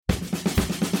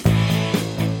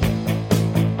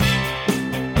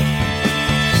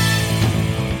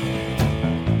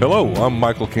Hello, I'm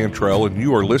Michael Cantrell, and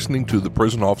you are listening to the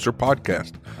Prison Officer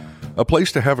Podcast, a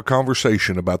place to have a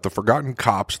conversation about the forgotten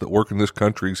cops that work in this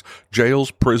country's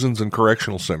jails, prisons, and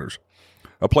correctional centers.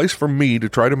 A place for me to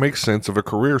try to make sense of a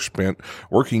career spent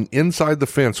working inside the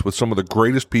fence with some of the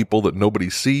greatest people that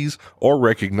nobody sees or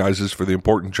recognizes for the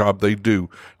important job they do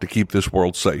to keep this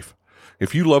world safe.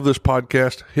 If you love this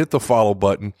podcast, hit the follow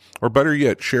button, or better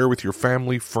yet, share with your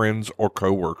family, friends, or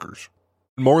coworkers.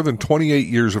 In more than 28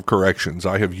 years of corrections,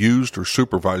 I have used or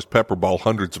supervised Pepperball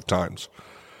hundreds of times.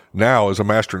 Now, as a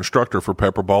master instructor for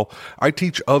Pepperball, I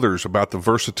teach others about the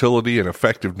versatility and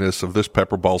effectiveness of this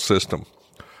Pepperball system.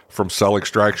 From cell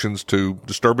extractions to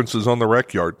disturbances on the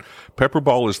rec yard,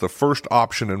 Pepperball is the first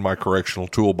option in my correctional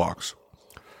toolbox.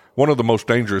 One of the most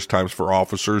dangerous times for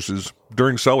officers is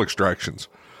during cell extractions.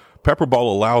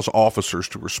 Pepperball allows officers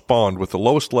to respond with the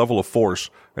lowest level of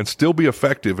force and still be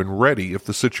effective and ready if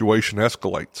the situation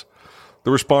escalates.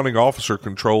 The responding officer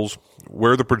controls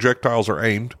where the projectiles are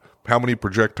aimed, how many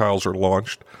projectiles are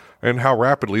launched, and how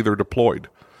rapidly they're deployed.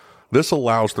 This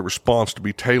allows the response to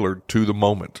be tailored to the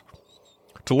moment.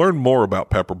 To learn more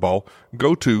about Pepperball,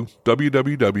 go to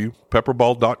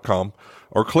www.pepperball.com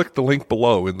or click the link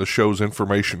below in the show's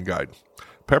information guide.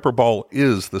 Pepperball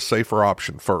is the safer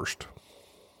option first.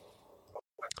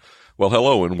 Well,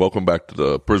 hello, and welcome back to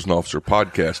the Prison Officer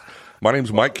Podcast. My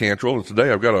name's Mike Cantrell, and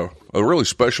today I've got a really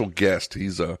special guest.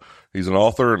 He's an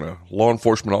author and a law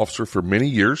enforcement officer for many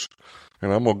years,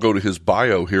 and I'm going to go to his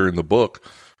bio here in the book.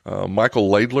 Michael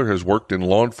Laidler has worked in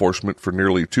law enforcement for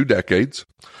nearly 2 decades.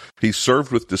 He's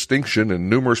served with distinction in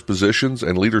numerous positions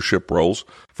and leadership roles,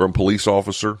 from police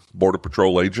officer, border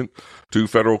patrol agent, to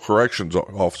federal corrections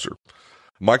officer.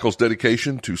 Michael's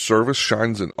dedication to service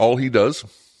shines in all he does.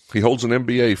 He holds an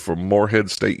MBA from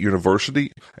Morehead State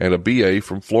University and a BA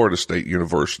from Florida State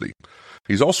University.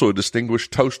 He's also a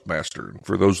distinguished Toastmaster.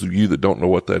 For those of you that don't know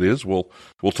what that is, we'll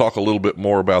talk a little bit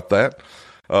more about that.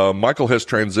 Michael has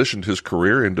transitioned his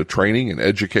career into training and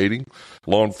educating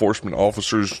law enforcement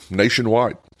officers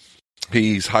nationwide.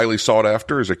 He's highly sought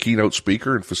after as a keynote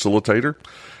speaker and facilitator,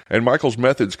 and Michael's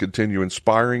methods continue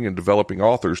inspiring and developing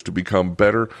authors to become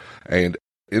better, and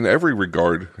in every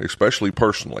regard, especially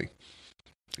personally.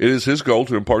 It is his goal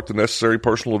to impart the necessary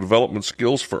personal development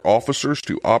skills for officers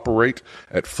to operate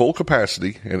at full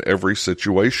capacity in every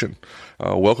situation.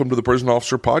 Welcome to the Prison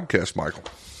Officer Podcast, Michael.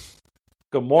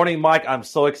 Good morning, Mike. I'm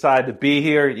so excited to be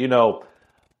here. You know,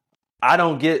 I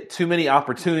don't get too many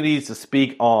opportunities to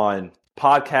speak on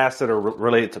podcasts that are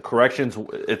related to corrections.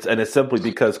 It's simply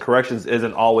because corrections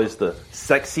isn't always the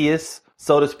sexiest,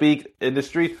 so to speak,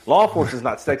 industry. Law enforcement is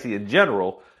not sexy in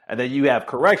general, and then you have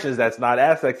corrections that's not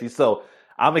as sexy. So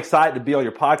I'm excited to be on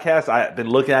your podcast. I've been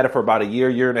looking at it for about a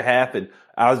year and a half, and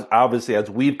as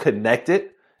we've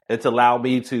connected, it's allowed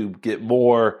me to get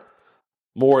more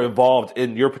involved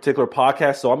in your particular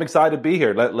podcast. So I'm excited to be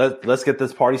here. Let's get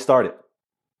this party started.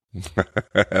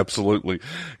 Absolutely.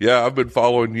 Yeah, I've been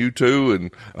following you too,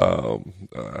 and how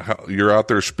you're out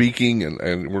there speaking,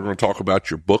 and we're going to talk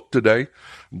about your book today.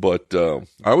 But I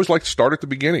always like to start at the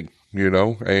beginning,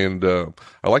 and I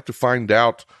like to find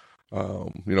out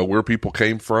where people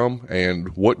came from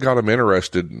and what got them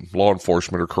interested in law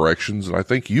enforcement or corrections. And I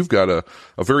think you've got a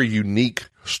very unique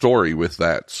story with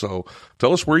that. So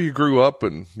tell us where you grew up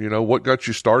and, what got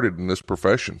you started in this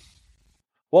profession.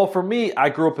 Well, for me, I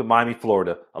grew up in Miami,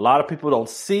 Florida. A lot of people don't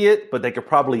see it, but they could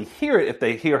probably hear it if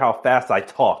they hear how fast I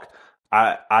talk.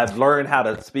 I've learned how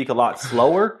to speak a lot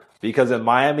slower because in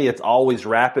Miami, it's always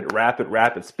rapid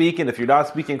speaking. If you're not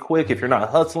speaking quick, if you're not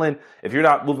hustling, if you're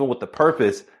not moving with the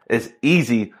purpose, it's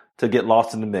easy to get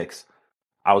lost in the mix.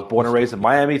 I was born and raised in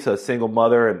Miami to a single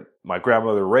mother, and my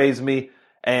grandmother raised me.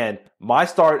 And my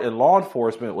start in law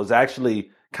enforcement was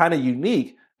actually kind of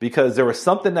unique because there was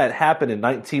something that happened in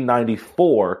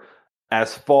 1994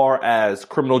 as far as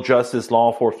criminal justice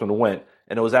law enforcement went.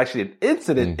 And it was actually an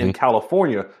incident in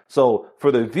California. So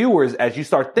for the viewers, as you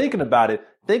start thinking about it,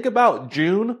 think about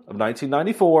June of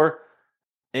 1994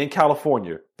 in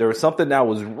California. There was something that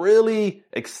was really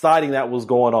exciting that was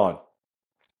going on.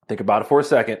 Think about it for a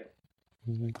second.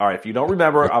 All right, if you don't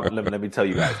remember, let me tell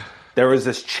you guys. There was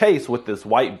this chase with this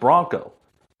white Bronco.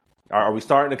 Are we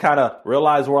starting to kind of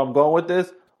realize where I'm going with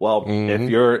this? Well,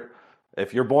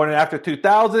 if you're born after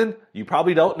 2000, you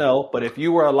probably don't know. But if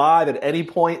you were alive at any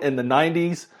point in the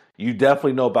 90s, you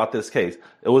definitely know about this case.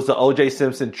 It was the O.J.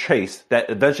 Simpson chase that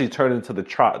eventually turned into the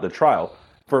trial.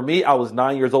 For me, I was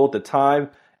 9 years old at the time,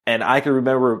 and I can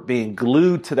remember being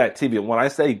glued to that TV. And when I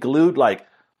say glued, like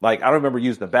I don't remember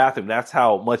using the bathroom. That's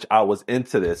how much I was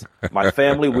into this. My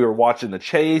family, we were watching the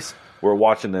chase. We were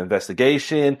watching the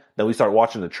investigation. Then we started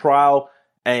watching the trial.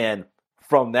 And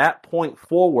from that point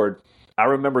forward, I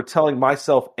remember telling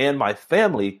myself and my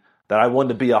family that I wanted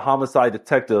to be a homicide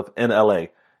detective in LA.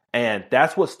 And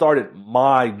that's what started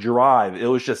my drive. It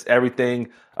was just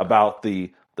everything about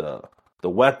the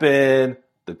weapon,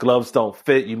 the gloves don't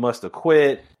fit, you must have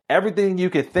quit. Everything you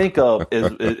can think of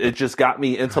it just got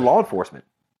me into law enforcement.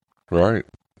 Right.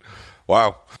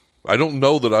 Wow. I don't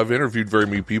know that I've interviewed very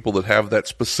many people that have that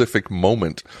specific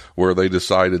moment where they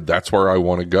decided that's where I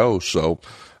want to go. So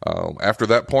after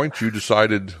that point, you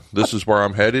decided this is where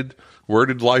I'm headed. Where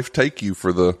did life take you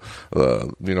for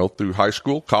through high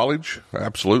school, college?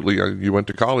 Absolutely. You went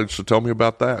to college. So tell me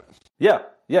about that. Yeah.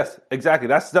 Yes, exactly.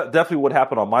 That's definitely what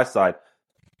happened on my side.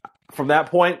 From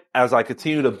that point, as I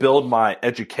continue to build my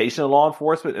education in law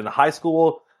enforcement in high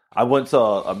school, I went to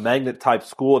a magnet type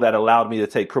school that allowed me to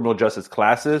take criminal justice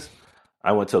classes.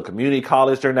 I went to a community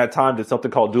college during that time, did something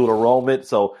called dual enrollment.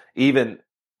 So even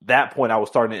that point, I was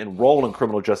starting to enroll in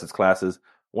criminal justice classes.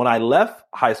 When I left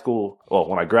high school,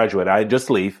 when I graduated, I didn't just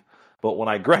leave, but when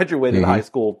I graduated high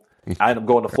school, I ended up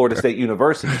going to Florida State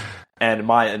University. And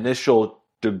my initial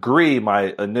degree,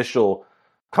 my initial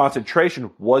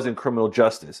concentration was in criminal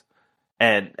justice.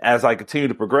 And as I continued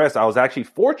to progress, I was actually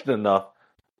fortunate enough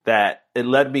that it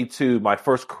led me to my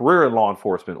first career in law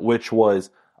enforcement, which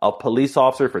was a police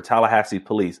officer for Tallahassee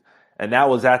Police. And that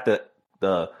was at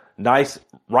the nice,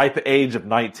 ripe age of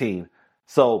 19.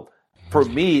 So for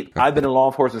me, I've been in law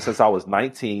enforcement since I was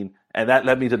 19, and that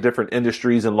led me to different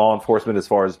industries in law enforcement as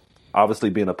far as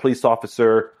obviously being a police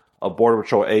officer, a border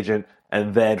patrol agent,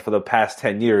 and then for the past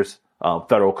 10 years,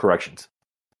 federal corrections.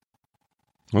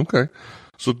 Okay.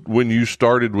 So when you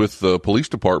started with the police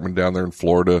department down there in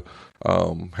Florida,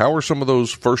 how were some of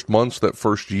those first months, that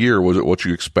first year? Was it what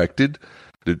you expected?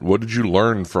 What did you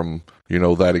learn from,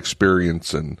 that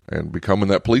experience and becoming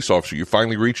that police officer? You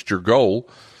finally reached your goal.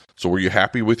 So were you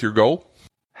happy with your goal?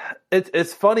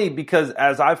 It's funny because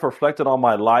as I've reflected on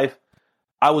my life,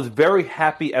 I was very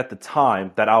happy at the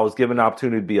time that I was given the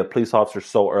opportunity to be a police officer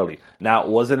so early. Now, it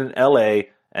wasn't in LA,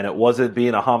 and it wasn't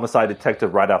being a homicide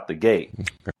detective right out the gate.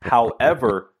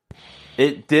 However,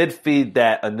 it did feed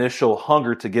that initial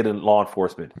hunger to get in law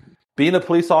enforcement. Being a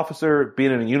police officer,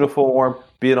 being in a uniform,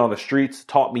 being on the streets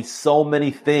taught me so many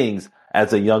things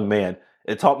as a young man.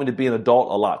 It taught me to be an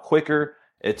adult a lot quicker.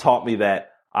 It taught me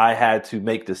that I had to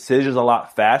make decisions a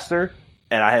lot faster,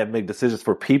 and I had to make decisions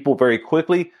for people very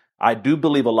quickly. I do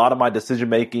believe a lot of my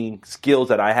decision-making skills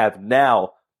that I have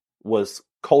now was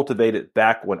cultivated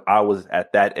back when I was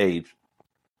at that age.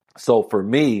 So for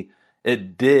me,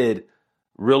 it did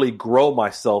really grow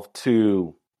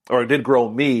it did grow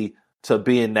me to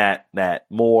being that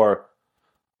more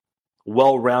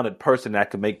well-rounded person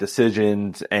that could make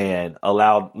decisions and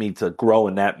allowed me to grow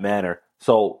in that manner.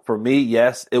 So for me,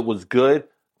 yes, it was good.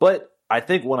 But I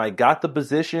think when I got the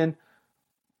position,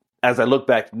 as I look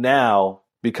back now,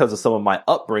 because of some of my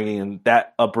upbringing, and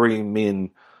that upbringing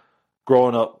meaning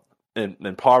growing up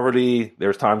in poverty,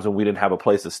 there's times when we didn't have a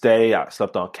place to stay. I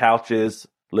slept on couches,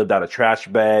 lived out of trash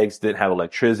bags, didn't have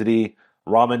electricity.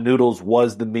 Ramen noodles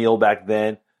was the meal back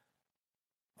then.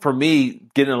 For me,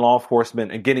 getting in law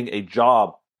enforcement and getting a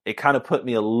job, it kind of put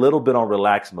me a little bit on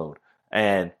relax mode.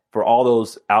 And for all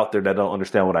those out there that don't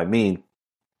understand what I mean,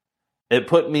 it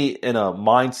put me in a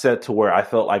mindset to where I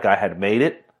felt like I had made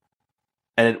it,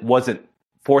 and it wasn't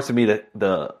forcing me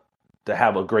to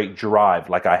have a great drive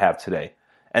like I have today.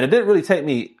 And it didn't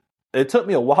really it took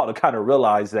me a while to kind of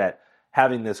realize that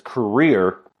having this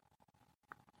career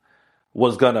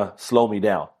was going to slow me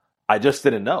down. I just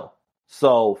didn't know.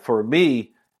 So for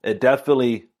me, it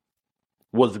definitely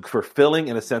was fulfilling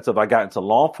in a sense of I got into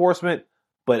law enforcement,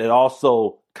 but it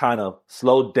also kind of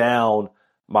slowed down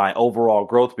my overall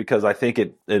growth because I think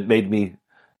it didn't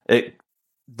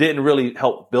really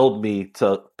help build me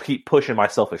to keep pushing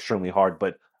myself extremely hard.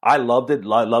 But I loved it.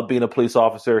 I love being a police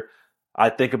officer. I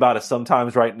think about it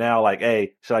sometimes right now, like,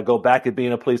 hey, should I go back at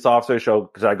being a police officer?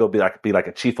 Should I go be like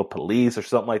a chief of police or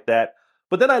something like that?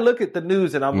 But then I look at the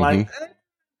news and I'm like,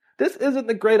 this isn't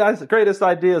the greatest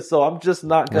idea, so I'm just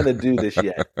not going to do this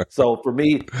yet. So for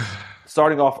me,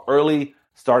 starting off early,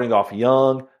 starting off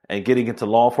young, and getting into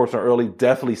law enforcement early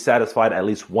definitely satisfied at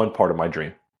least one part of my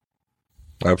dream.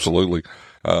 Absolutely.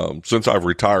 Since I've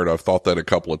retired, I've thought that a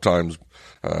couple of times.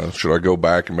 Should I go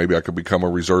back and maybe I could become a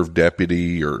reserve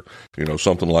deputy or,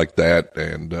 something like that.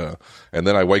 And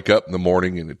then I wake up in the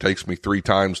morning and it takes me 3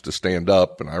 times to stand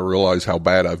up, and I realize how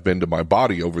bad I've been to my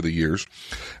body over the years.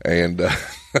 And,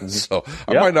 so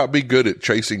I might not be good at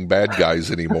chasing bad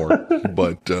guys anymore,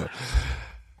 but,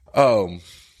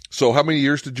 so how many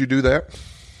years did you do that?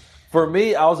 For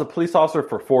me, I was a police officer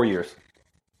for 4 years.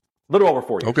 A little over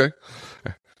 4 years. Okay.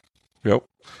 Yep.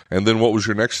 And then what was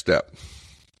your next step?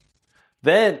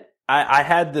 Then I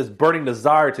had this burning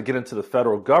desire to get into the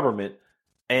federal government.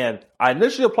 And I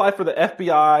initially applied for the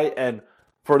FBI. And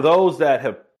for those that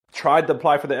have tried to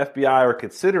apply for the FBI or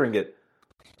considering it,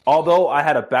 although I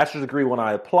had a bachelor's degree when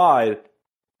I applied,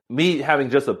 me having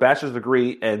just a bachelor's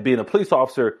degree and being a police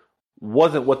officer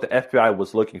wasn't what the FBI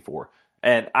was looking for.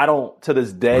 And I don't, to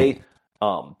this day,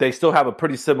 they still have a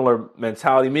pretty similar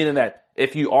mentality, meaning that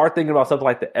if you are thinking about something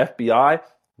like the FBI,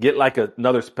 get like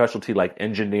another specialty like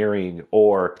engineering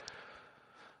or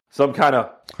some kind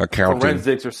of accounting,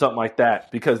 forensics or something like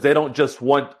that, because they don't just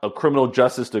want a criminal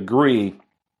justice degree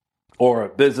or a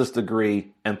business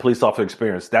degree and police officer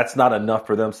experience. That's not enough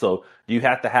for them. So you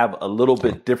have to have a little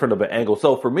bit different of an angle.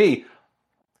 So for me,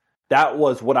 that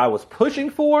was what I was pushing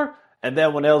for. And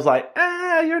then when it was like,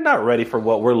 you're not ready for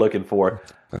what we're looking for,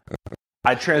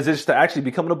 I transitioned to actually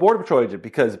becoming a Border Patrol agent,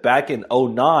 because back in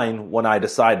 2009, when I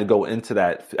decided to go into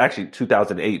that, actually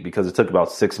 2008, because it took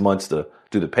about 6 months to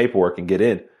do the paperwork and get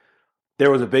in, there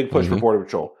was a big push for Border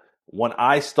Patrol. When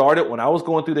I was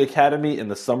going through the academy in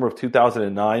the summer of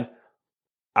 2009,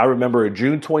 I remember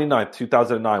June 29th,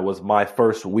 2009 was my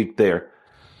first week there.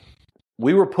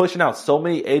 We were pushing out so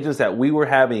many agents that we were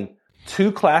having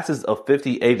 2 classes of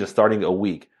 50 agents starting a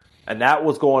week. And that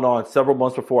was going on several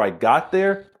months before I got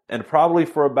there, and probably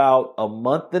for about a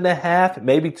month and a half,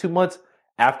 maybe 2 months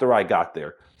after I got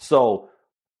there. So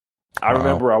I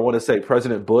remember, I want to say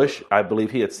President Bush, I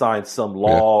believe he had signed some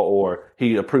law or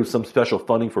he approved some special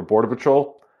funding for Border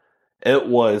Patrol. It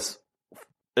was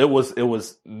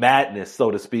madness,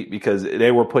 so to speak, because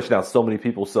they were pushing out so many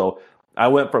people. So I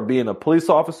went from being a police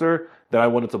officer, then I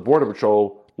went into Border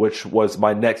Patrol, which was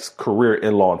my next career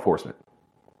in law enforcement.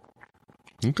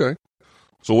 Okay.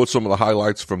 So what's some of the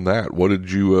highlights from that? What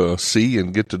did you see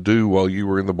and get to do while you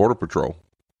were in the Border Patrol?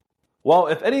 Well,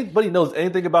 if anybody knows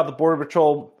anything about the Border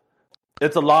Patrol,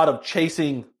 it's a lot of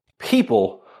chasing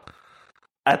people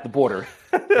at the border.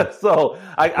 So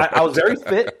I was very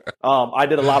fit. I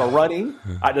did a lot of running.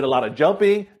 I did a lot of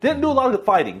jumping. Didn't do a lot of the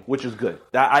fighting, which is good.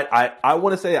 I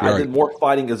want to say I did more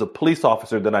fighting as a police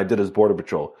officer than I did as Border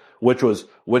Patrol,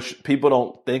 which people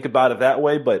don't think about it that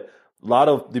way. But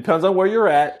depends on where you're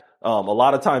at. A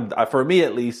lot of times, for me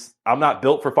at least, I'm not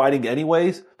built for fighting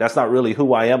anyways. That's not really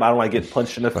who I am. I don't like getting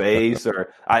punched in the face,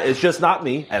 it's just not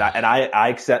me. And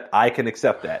I can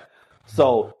accept that.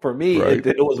 So for me,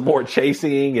 it was more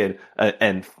chasing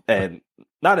and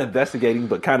not investigating,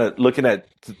 but kind of looking at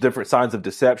different signs of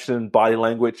deception, body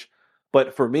language.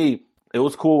 But for me, it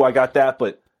was cool. I got that.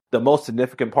 But the most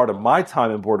significant part of my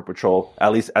time in Border Patrol,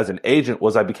 at least as an agent,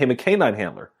 was I became a canine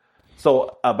handler.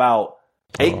 So about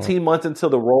 18 months into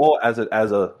the role as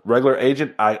a regular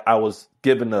agent, I was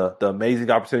given the amazing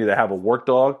opportunity to have a work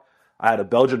dog. I had a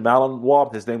Belgian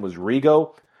Malinois. His name was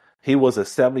Rigo. He was a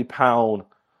 70-pound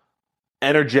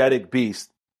energetic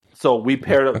beast. So we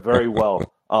paired up very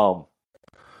well.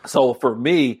 So for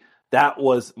me, that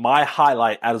was my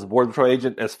highlight as a Border Patrol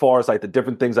agent, as far as like the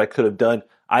different things I could have done.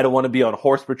 I didn't want to be on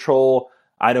horse patrol.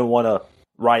 I didn't want to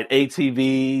ride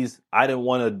ATVs. I didn't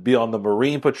want to be on the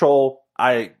Marine Patrol.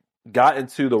 I got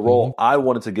into the role I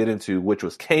wanted to get into, which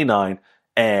was canine.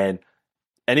 And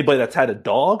anybody that's had a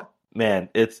dog, man,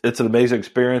 it's an amazing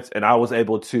experience. And I was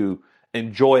able to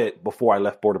enjoy it before I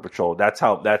left Border Patrol. If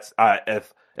I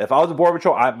was a Border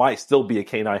Patrol, I might still be a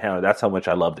canine handler. That's how much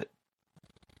I loved it.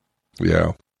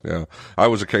 Yeah. Yeah. I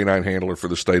was a canine handler for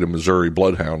the state of Missouri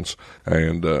Bloodhounds.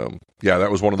 And,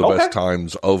 that was one of the best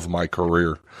times of my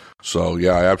career. So,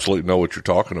 yeah, I absolutely know what you're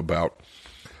talking about.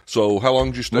 So, how long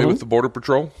did you stay with the Border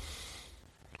Patrol?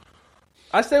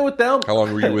 I stayed with them. How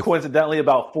long were you with? Coincidentally,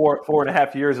 about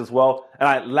 4.5 years as well. And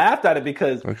I laughed at it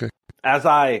because as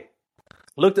I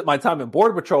looked at my time in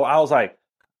Border Patrol, I was like,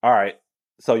 all right,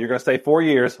 so you're going to stay 4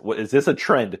 years. Is this a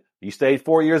trend? You stayed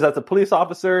 4 years as a police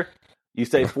officer. You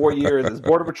stayed 4 years as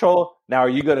Border Patrol. Now, are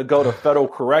you going to go to federal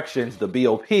corrections, the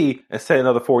BOP, and stay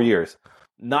another 4 years?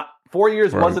 Not 4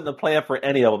 years wasn't the plan for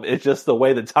any of them. It's just the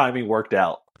way the timing worked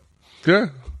out. Yeah.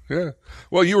 Yeah.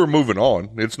 Well, you were moving on.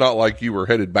 It's not like you were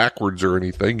headed backwards or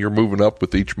anything. You're moving up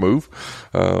with each move.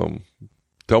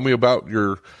 Tell me about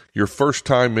your first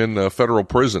time in federal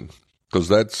prison,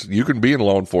 because you can be in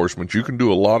law enforcement. You can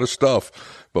do a lot of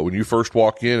stuff. But when you first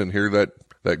walk in and hear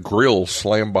that grill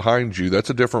slam behind you, that's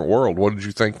a different world. What did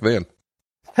you think then?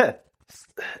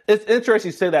 It's interesting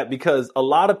you say that, because a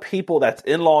lot of people that's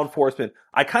in law enforcement,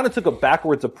 I kind of took a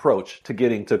backwards approach to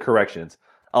getting to corrections.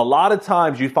 A lot of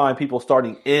times you find people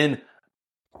starting in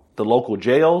the local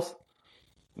jails,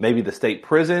 maybe the state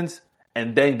prisons,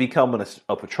 and then becoming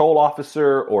a patrol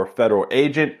officer or a federal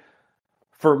agent.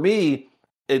 For me,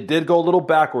 it did go a little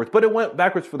backwards, but it went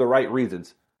backwards for the right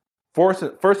reasons. First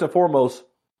and foremost,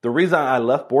 the reason I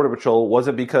left Border Patrol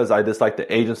wasn't because I disliked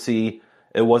the agency.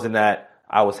 It wasn't that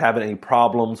I was having any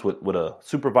problems with a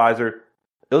supervisor.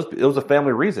 It was a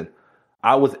family reason.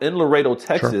 I was in Laredo,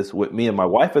 Texas with me and my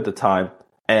wife at the time,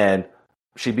 and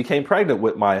she became pregnant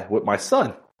with my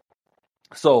son.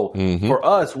 So for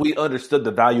us, we understood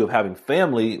the value of having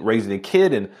family, raising a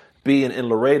kid, and being in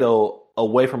Laredo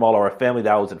away from all of our family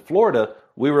that was in Florida.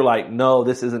 We were like, no,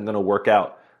 this isn't going to work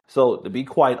out. So to be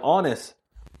quite honest,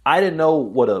 I didn't know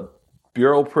what a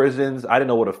Bureau of Prisons, I didn't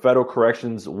know what a federal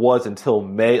corrections was until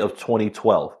May of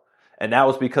 2012. And that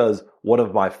was because one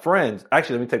of my friends,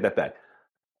 actually, let me take that back.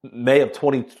 May of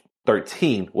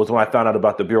 2013 was when I found out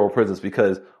about the Bureau of Prisons,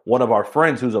 because one of our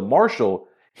friends who's a marshal,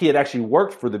 he had actually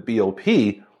worked for the BOP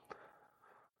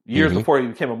years before he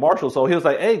became a marshal. So he was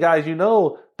like, hey guys,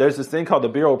 there's this thing called the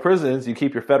Bureau of Prisons. You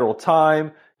keep your federal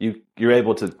time. You're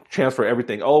able to transfer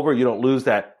everything over. You don't lose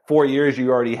that 4 years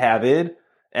you already have in.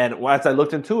 And once I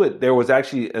looked into it, there was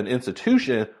actually an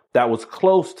institution that was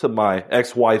close to my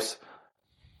ex-wife's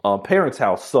parents'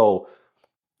 house. So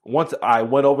once I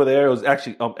went over there, it was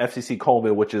actually FCC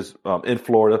Coleman, which is in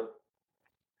Florida.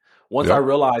 Once I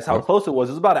realized how close it was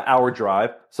about an hour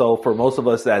drive. So for most of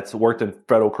us that's worked in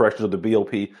federal corrections or the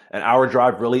BOP, an hour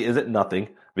drive really isn't nothing,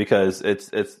 because it's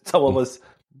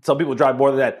some people drive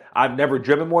more than that. I've never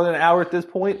driven more than an hour at this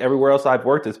point. Everywhere else I've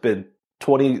worked, it's been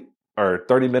 20 or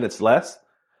 30 minutes less.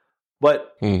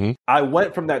 But I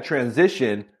went from that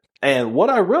transition, and what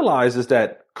I realized is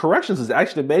that corrections is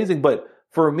actually amazing. But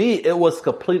for me, it was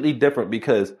completely different,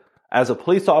 because as a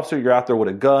police officer, you're out there with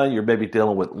a gun. You're maybe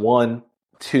dealing with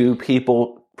 1-2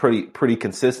 people pretty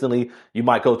consistently. You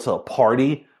might go to a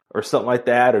party or something like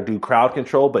that, or do crowd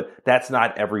control, but that's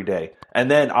not every day.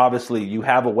 And then obviously you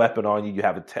have a weapon on you.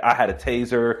 I had a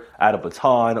taser, I had a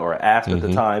baton or an asp at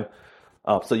the time.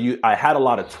 I had a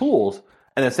lot of tools.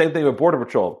 And the same thing with Border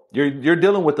Patrol. You're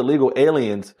dealing with illegal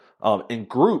aliens in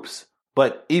groups,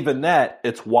 but even that,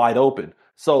 it's wide open.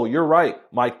 So you're right,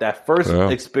 Mike. That first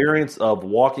experience of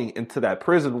walking into that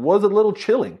prison was a little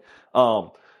chilling,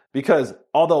 because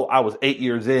although I was 8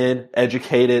 years in,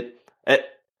 educated,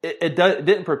 it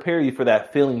didn't prepare you for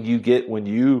that feeling you get when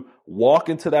you walk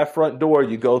into that front door.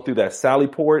 You go through that sally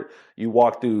port. You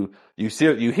walk through. You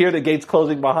hear the gates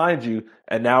closing behind you,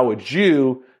 and now it's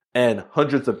you and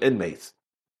hundreds of inmates.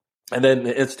 And then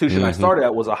the institution I started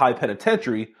at was a high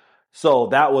penitentiary. So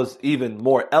that was even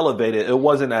more elevated. It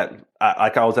wasn't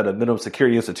like I was at a minimum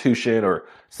security institution or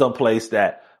someplace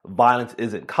that violence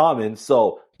isn't common.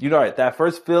 So, that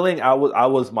first feeling,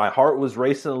 my heart was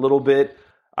racing a little bit.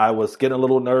 I was getting a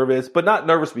little nervous, but not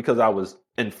nervous because I was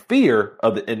in fear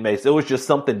of the inmates. It was just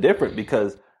something different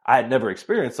because I had never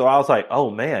experienced. So I was like, oh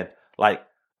man, like,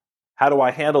 how do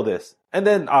I handle this? And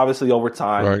then obviously over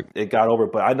time it got over.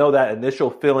 But I know that initial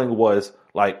feeling was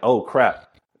like, oh crap,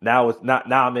 now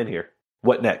I'm in here.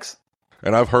 What next?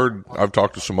 And I've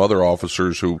talked to some other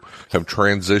officers who have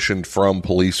transitioned from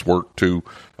police work to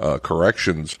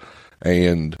corrections.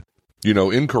 And,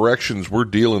 in corrections, we're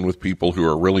dealing with people who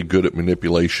are really good at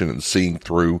manipulation and seeing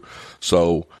through.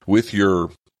 So with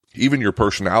even your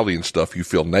personality and stuff, you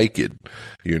feel naked,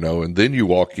 and then you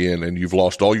walk in and you've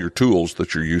lost all your tools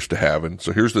that you're used to having.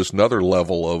 So here's this another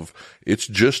level of it's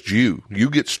just you. You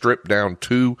get stripped down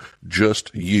to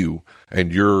just you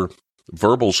and your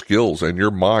verbal skills and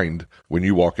your mind when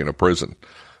you walk in a prison.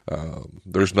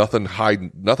 There's nothing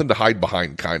to hide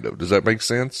behind, kind of. Does that make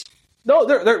sense? No,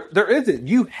 there isn't.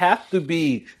 You have to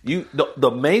be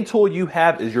the main tool you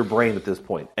have is your brain at this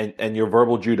point and your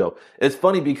verbal judo. It's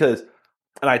funny because,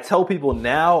 and I tell people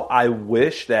now, I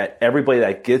wish that everybody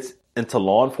that gets into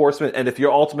law enforcement, and if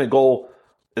your ultimate goal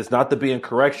is not to be in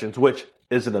corrections, which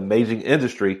is an amazing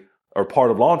industry or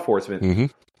part of law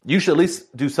enforcement, you should at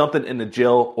least do something in the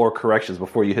jail or corrections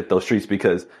before you hit those streets,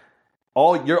 because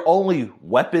your only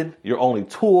weapon, your only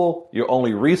tool, your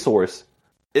only resource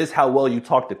is how well you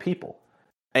talk to people.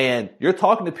 And you're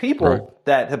talking to people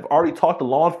that have already talked to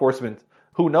law enforcement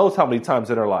who knows how many times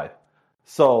in their life.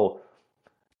 So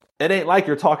it ain't like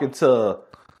you're talking to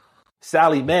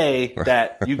Sally Mae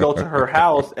that you go to her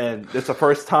house and it's the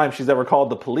first time she's ever called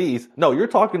the police. No, you're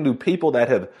talking to people that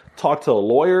have talked to a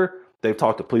lawyer. They've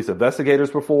talked to police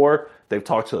investigators before. They've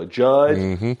talked to a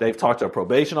judge. They've talked to a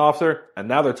probation officer. And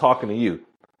now they're talking to you.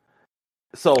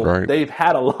 So they've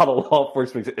had a lot of law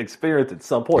enforcement experience at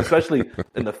some point, especially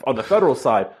on the federal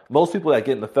side. Most people that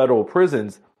get in the federal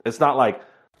prisons, it's not like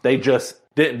they just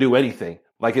didn't do anything.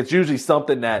 Like, it's usually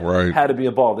something that had to be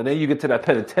involved. And then you get to that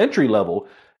penitentiary level,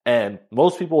 and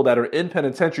most people that are in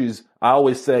penitentiaries, I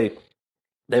always say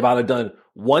they've either done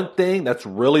one thing that's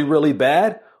really, really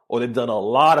bad, or they've done a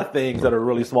lot of things that are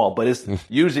really small, but it's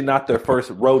usually not their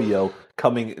first rodeo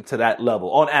coming to that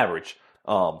level on average.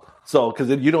 So, because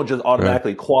you don't just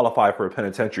automatically qualify for a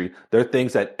penitentiary, there are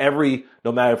things that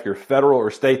no matter if you're federal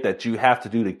or state, that you have to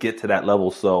do to get to that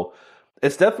level. So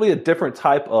it's definitely a different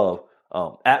type of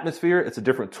atmosphere. It's a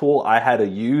different tool I had to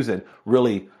use and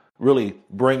really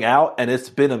bring out. And it's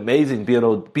been amazing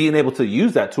being able to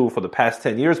use that tool for the past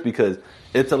 10 years, because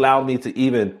it's allowed me to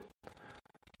even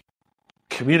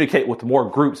communicate with more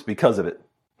groups because of it.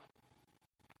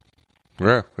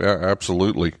 Yeah,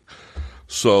 absolutely.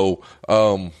 So,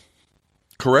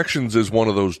 corrections is one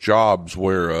of those jobs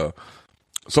where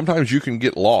sometimes you can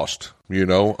get lost, in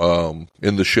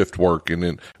the shift work. And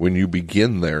then when you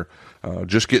begin there,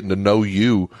 just getting to know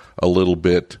you a little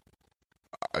bit,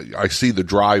 I see the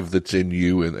drive that's in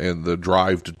you and the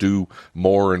drive to do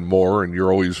more and more, and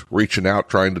you're always reaching out,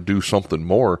 trying to do something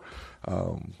more.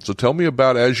 So tell me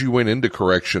about, as you went into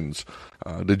corrections,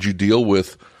 did you deal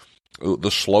with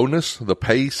the slowness, the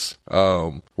pace?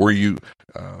 Were you,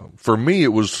 for me,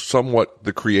 it was somewhat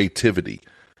the creativity.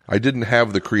 I didn't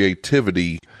have the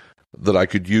creativity that I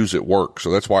could use at work.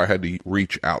 So that's why I had to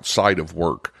reach outside of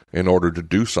work in order to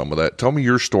do some of that. Tell me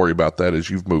your story about that as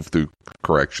you've moved through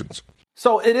corrections.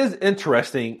 So it is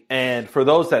interesting. And for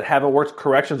those that haven't worked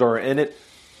corrections or are in it,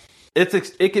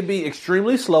 it can be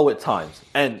extremely slow at times.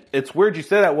 And it's weird you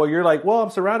say that. Well, you're like, well,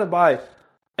 I'm surrounded by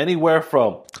anywhere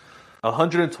from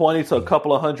 120 to a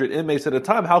couple of hundred inmates at a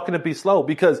time. How can it be slow?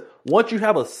 Because once you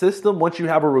have a system, once you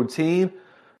have a routine,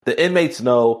 the inmates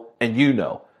know and you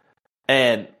know.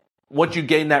 And once you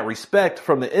gain that respect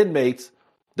from the inmates,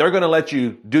 they're going to let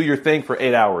you do your thing for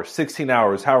 8 hours, 16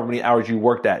 hours, however many hours you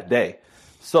work that day.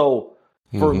 So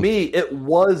for me, it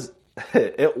was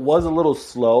a little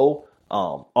slow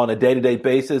on a day-to-day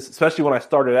basis, especially when I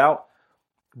started out.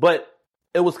 But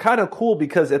it was kind of cool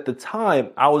because at the time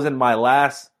I was in my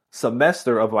last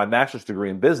semester of my master's degree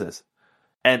in business.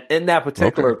 And in that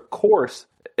particular course,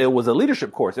 it was a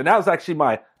leadership course. And that was actually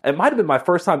it might have been my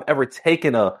first time ever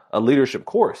taking a leadership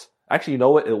course. Actually, you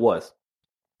know what? It was.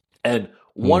 And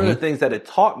one of the things that it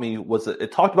taught me was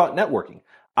it talked about networking.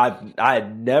 I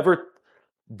had never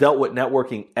dealt with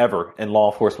networking ever in law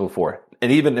enforcement before,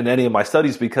 and even in any of my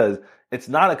studies, because it's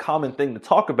not a common thing to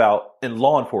talk about in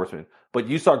law enforcement. But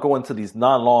you start going to these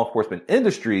non-law enforcement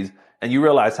industries and you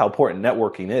realize how important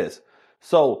networking is.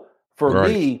 So for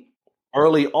me,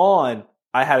 early on,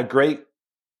 I had a great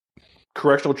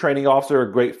correctional training officer,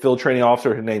 a great field training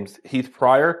officer. His name's Heath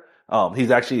Pryor.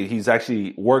 He's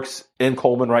actually works in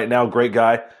Coleman right now. Great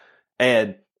guy.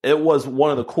 And it was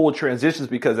one of the cool transitions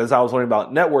because as I was learning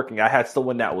about networking, I had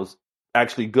someone that was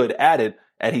actually good at it.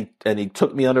 And he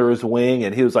took me under his wing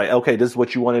and he was like, okay, this is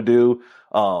what you want to do.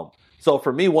 So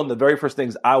for me, one of the very first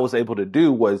things I was able to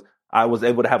do was I was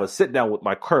able to have a sit down with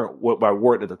my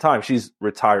ward at the time. She's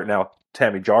retired now,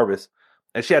 Tammy Jarvis,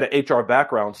 and she had an HR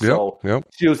background. So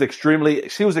she was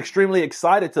extremely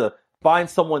excited to find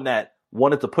someone that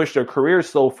wanted to push their career.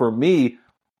 So for me,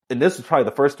 and this was probably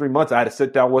the first 3 months, I had to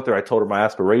sit down with her. I told her my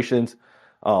aspirations.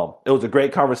 It was a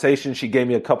great conversation. She gave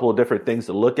me a couple of different things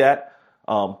to look at.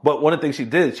 But one of the things she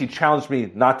did, she challenged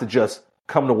me not to just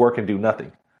come to work and do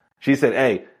nothing. She said,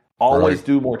 hey, always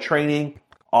do more training,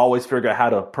 always figure out how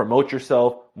to promote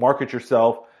yourself, market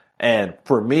yourself. And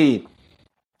for me,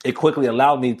 it quickly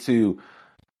allowed me to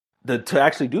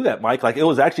actually do that, Mike. Like, it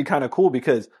was actually kind of cool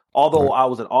because although I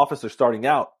was an officer starting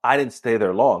out, I didn't stay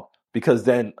there long because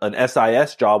then an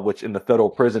SIS job, which in the federal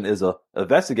prison is a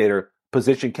investigator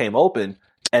position, came open.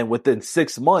 And within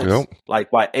 6 months, like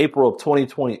by April of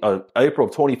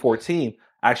 2014,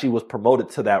 I actually was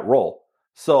promoted to that role.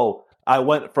 So I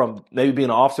went from maybe being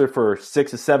an officer for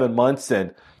 6 to 7 months,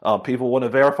 and people want to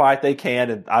verify if they can,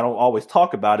 and I don't always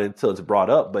talk about it until it's brought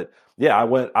up. But yeah, I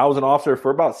was an officer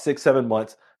for about 6, 7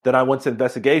 months. Then I went to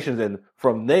investigations, and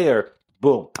from there,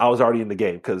 boom, I was already in the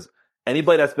game. Because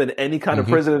anybody that's been in any kind of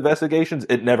prison investigations,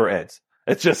 it never ends.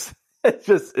 It's just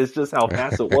how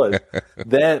fast it was.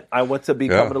 Then I went to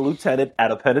becoming a lieutenant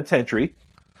at a penitentiary.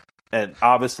 And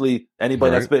obviously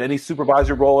anybody that's been any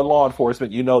supervisory role in law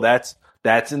enforcement, you know, that's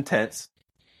intense.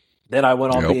 Then I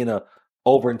went on being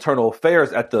over internal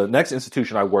affairs at the next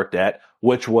institution I worked at,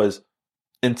 which was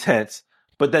intense.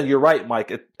 But then you're right,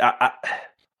 Mike.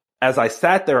 As I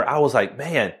sat there, I was like,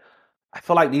 man, I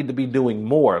feel like I need to be doing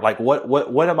more. Like,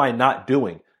 what am I not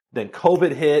doing? Then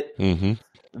COVID hit.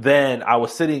 Then I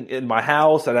was sitting in my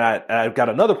house and I got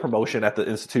another promotion at the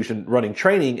institution running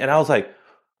training. And I was like,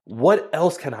 what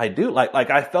else can I do? Like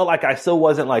I felt like I still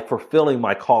wasn't like fulfilling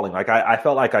my calling. Like I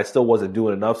felt like I still wasn't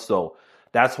doing enough. So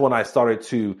that's when I started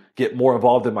to get more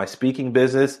involved in my speaking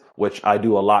business, which I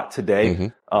do a lot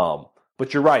today.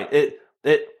 But you're right.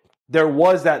 There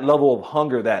was that level of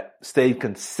hunger that stayed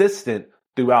consistent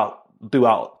throughout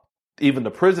even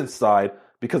the prison side,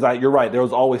 because you're right. There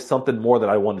was always something more that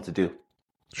I wanted to do.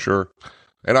 Sure.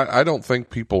 And I don't think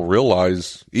people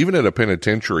realize, even at a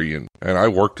penitentiary, and I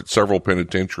worked at several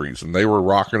penitentiaries, and they were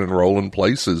rocking and rolling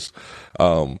places.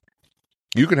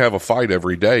 You can have a fight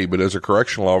every day, but as a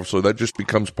correctional officer, that just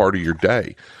becomes part of your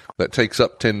day. That takes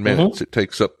up 10 minutes. It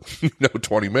takes up,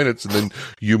 20 minutes, and then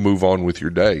you move on with your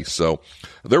day. So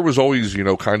there was always,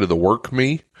 kind of the work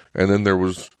me, and then there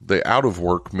was the out of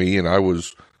work me, and I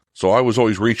was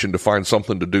always reaching to find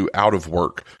something to do out of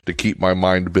work to keep my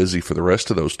mind busy for the rest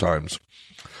of those times.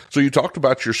 So you talked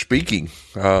about your speaking.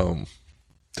 Tell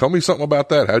me something about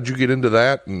that. How'd you get into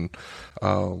that, and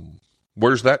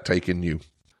where's that taking you?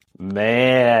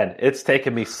 Man, it's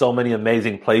taken me so many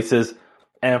amazing places.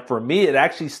 And for me, it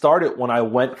actually started when I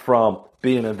went from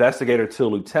being an investigator to a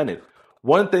lieutenant.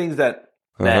 One of the things that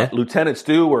lieutenants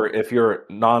do, or if you're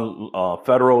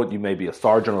non-federal, you may be a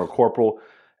sergeant or a corporal,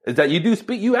 is that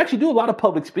you actually do a lot of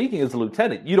public speaking as a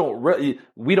lieutenant.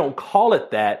 We don't call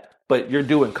it that, but you're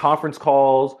doing conference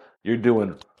calls, you're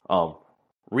doing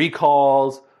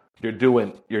recalls, you're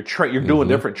doing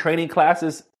different training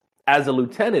classes as a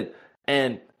lieutenant.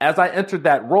 And as I entered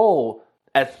that role,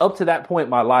 up to that point in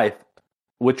my life,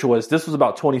 this was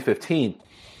about 2015,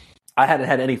 I hadn't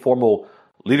had any formal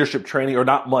leadership training, or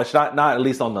not much, not at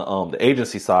least on the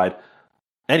agency side,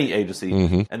 any agency.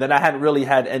 And then I hadn't really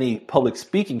had any public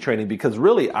speaking training, because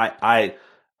really I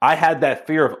had that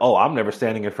fear of, I'm never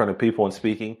standing in front of people and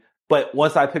speaking. But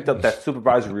once I picked up that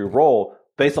supervisory role,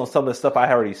 based on some of the stuff I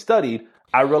had already studied,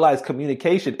 I realized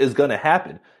communication is going to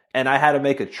happen. And I had to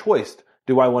make a choice.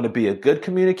 Do I want to be a good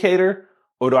communicator,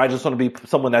 or do I just want to be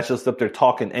someone that's just up there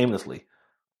talking aimlessly?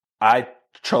 I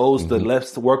chose to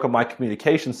let's work on my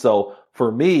communication. So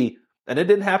for me, and it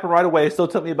didn't happen right away. It still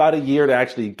took me about a year to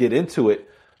actually get into it.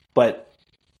 But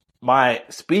my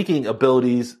speaking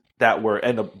abilities that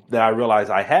I realized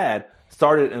I had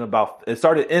started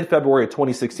in February of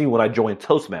 2016 when I joined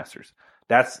Toastmasters.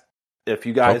 That's, if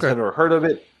you guys have ever heard of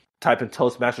it, type in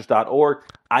toastmasters.org.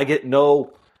 I get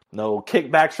no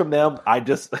kickbacks from them. I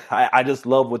just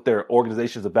love what their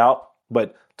organization is about.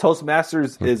 But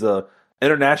Toastmasters is a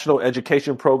international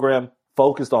education program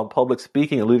focused on public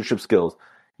speaking and leadership skills.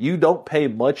 You don't pay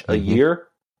much a year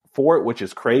for it, which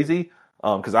is crazy,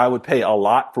 because I would pay a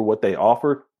lot for what they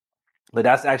offer. But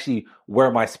that's actually where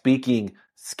my speaking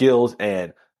skills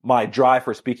and my drive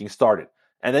for speaking started.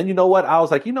 And then, I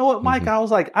was like, Mike, I was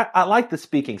like, I like the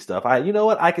speaking stuff.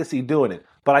 I can see doing it,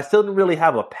 but I still didn't really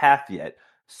have a path yet.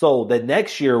 So the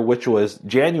next year, which was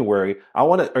January,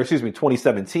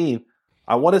 2017,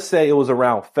 I want to say it was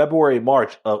around February,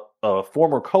 March, a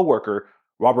former coworker,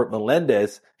 Robert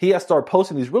Melendez, he had started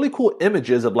posting these really cool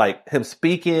images of like him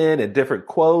speaking and different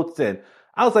quotes. And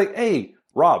I was like, hey,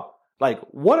 Rob, like,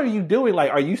 what are you doing?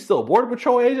 Like, are you still a Border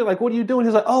Patrol agent? Like, what are you doing?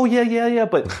 He's like, oh, yeah.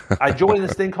 But I joined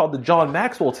this thing called the John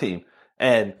Maxwell team.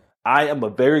 And I am a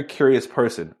very curious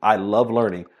person. I love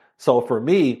learning. So for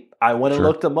me, I went and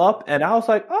looked him up, and I was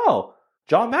like, oh,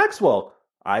 John Maxwell.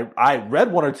 I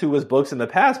read one or two of his books in the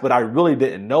past, but I really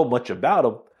didn't know much about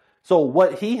him. So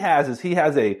what he has is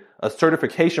a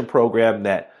certification program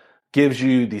that gives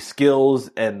you the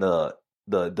skills and the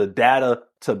data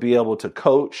to be able to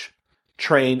coach,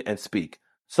 train, and speak.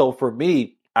 So for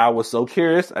me, I was so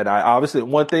curious, and I obviously,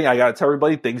 one thing I got to tell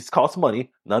everybody, things cost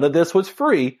money. None of this was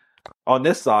free on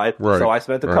this side. Right. So I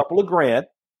spent a couple of grand,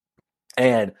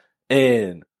 and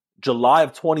in July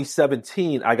of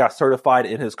 2017, I got certified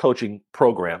in his coaching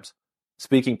programs,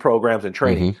 speaking programs, and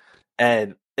training.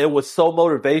 And it was so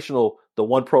motivational. The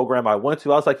one program I went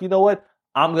to, I was like, you know what?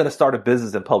 I'm going to start a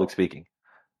business in public speaking.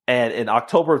 And in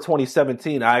October of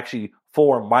 2017, I actually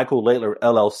formed Michael Laidler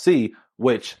LLC,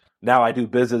 which now I do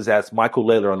business as Michael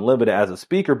Laidler Unlimited as a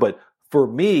speaker. But for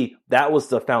me, that was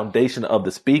the foundation of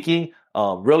the speaking.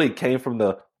 Really came from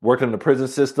the working in the prison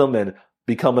system and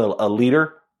becoming a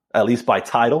leader, at least by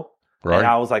title. Right. And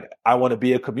I was like, I want to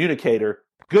be a communicator,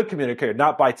 good communicator,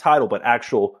 not by title, but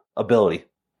actual ability.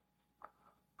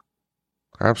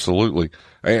 Absolutely.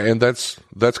 And that's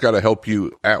got to help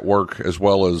you at work as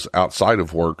well as outside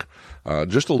of work.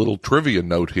 Just a little trivia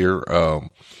note here.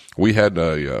 We had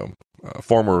a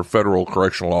former federal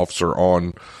correctional officer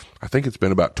on, I think it's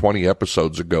been about 20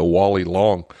 episodes ago, Wally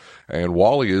Long. And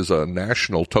Wally is a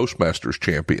national Toastmasters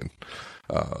champion.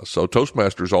 So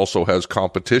Toastmasters also has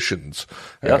competitions,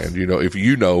 yes. And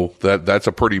if that's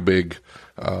a pretty big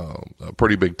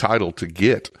title to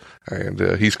get, and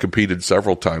he's competed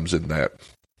several times in that.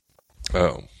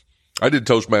 I did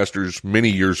Toastmasters many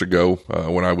years ago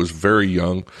when I was very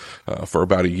young for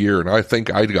about a year, and I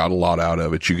think I got a lot out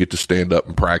of it. You get to stand up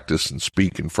and practice and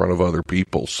speak in front of other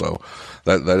people, so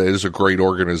that is a great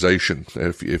organization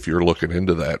if you're looking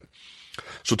into that.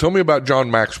 So tell me about John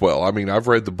Maxwell. I mean, I've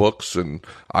read the books and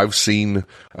I've seen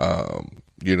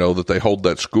that they hold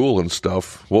that school and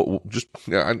stuff.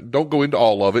 Don't go into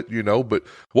all of it, but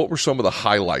what were some of the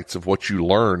highlights of what you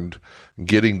learned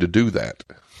getting to do that?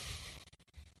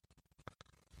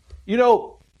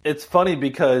 It's funny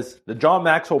because the John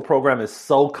Maxwell program is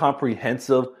so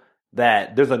comprehensive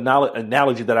that there's an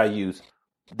analogy that I use.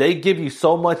 They give you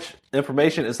so much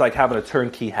information, it's like having a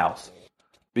turnkey house.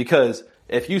 Because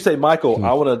if you say, Michael,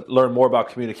 I want to learn more about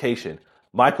communication.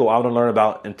 Michael, I want to learn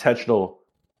about intentional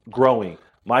growing.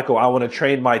 Michael, I want to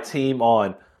train my team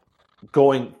on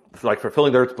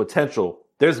fulfilling their potential.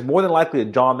 There's more than likely a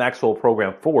John Maxwell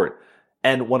program for it.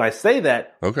 And when I say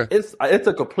that, okay, it's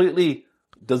a completely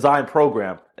design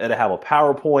program. It'll have a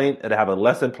PowerPoint, it'll have a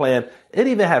lesson plan, it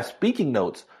even have speaking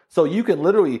notes. So you can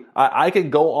literally, I can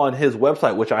go on his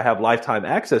website, which I have lifetime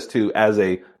access to as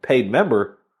a paid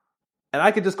member, and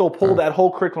I could just go pull that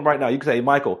whole curriculum right now. You can say, hey,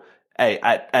 Michael, hey,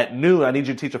 at noon, I need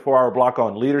you to teach a 4-hour block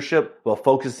on leadership, but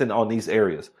focusing on these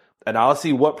areas. And I'll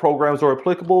see what programs are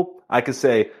applicable. I can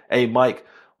say, hey, Mike,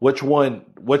 which one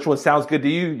sounds good to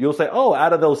you? You'll say, oh,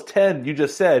 out of those 10 you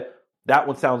just said, that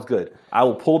one sounds good. I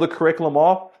will pull the curriculum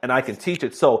off and I can teach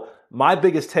it. So my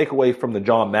biggest takeaway from the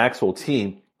John Maxwell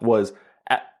team was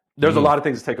there's a lot of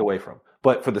things to take away from,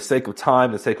 but for the sake of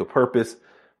time, the sake of purpose,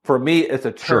 for me, it's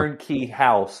a turnkey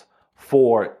house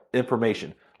for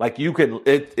information. Like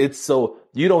it's so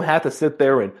you don't have to sit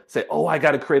there and say, oh, I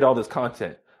got to create all this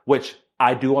content, which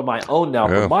I do on my own now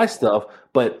for my stuff.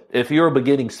 But if you're a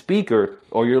beginning speaker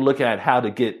or you're looking at how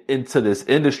to get into this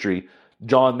industry,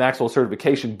 John Maxwell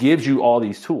certification gives you all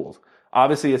these tools.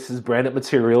 Obviously, it's his branded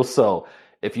material. So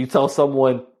if you tell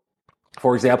someone,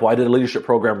 for example, I did a leadership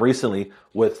program recently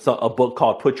with a book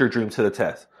called Put Your Dream to the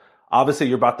Test. Obviously,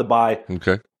 you're about to buy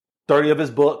 30 of his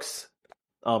books.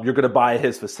 You're going to buy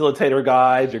his facilitator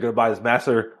guides. You're going to buy his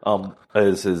master,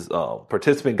 his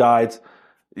participant guides.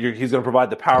 He's going to provide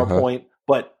the PowerPoint,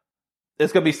 but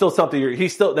it's going to be still something. He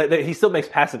still makes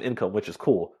passive income, which is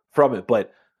cool from it.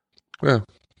 But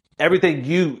everything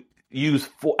you use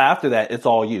for after that, it's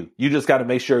all you. You just got to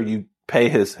make sure you pay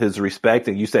his respect,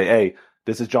 and you say, "Hey,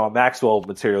 this is John Maxwell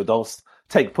material. Don't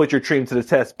Put Your Dream to the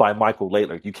Test by Michael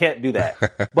Laidler." You can't do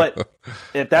that. But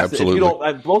if you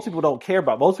don't, most people don't care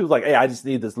about. Most people like, "Hey, I just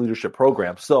need this leadership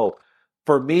program." So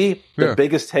for me, the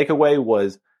biggest takeaway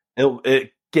was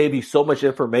it gave you so much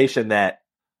information that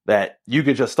you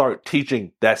could just start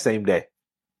teaching that same day.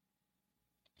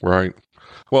 Right.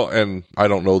 Well, and I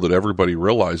don't know that everybody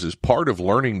realizes part of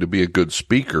learning to be a good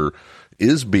speaker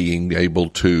is being able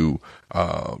to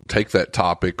take that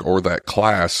topic or that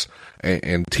class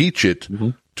and teach it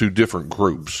to different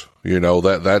groups.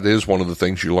 That is one of the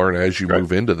things you learn as you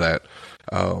move into that.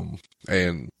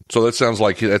 And so that sounds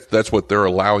like that's what they're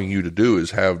allowing you to do,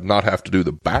 is not have to do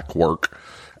the back work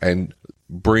and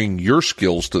bring your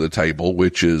skills to the table,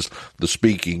 which is the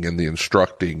speaking and the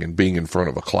instructing and being in front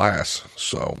of a class.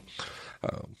 So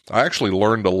I actually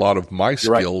learned a lot of my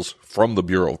skills from the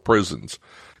Bureau of Prisons,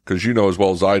 because as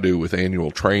well as I do with annual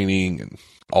training and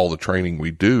all the training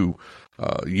we do,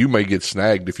 you may get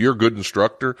snagged. If you're a good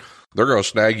instructor, they're going to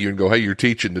snag you and go, "Hey, you're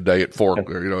teaching today at 4, at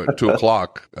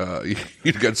 2:00.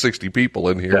 You've got 60 people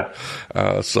in here."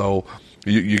 So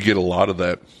you get a lot of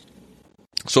that.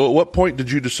 So at what point did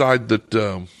you decide that,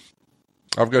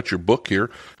 I've got your book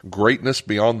here, Greatness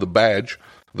Beyond the Badge,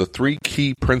 The 3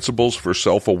 Key Principles for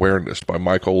Self-Awareness by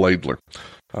Michael Laidler.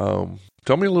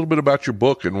 Tell me a little bit about your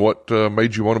book and what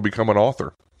made you want to become an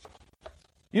author.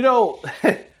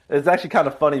 It's actually kind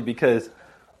of funny because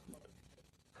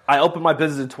I opened my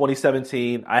business in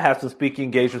 2017. I had some speaking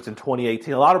engagements in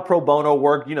 2018. A lot of pro bono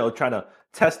work, trying to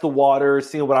test the waters,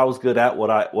 seeing what I was good at, what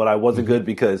I wasn't good,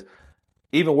 because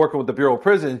even working with the Bureau of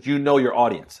Prisons, your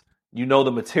audience,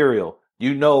 the material,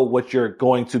 what you're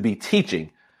going to be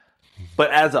teaching.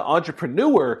 But as an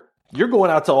entrepreneur, you're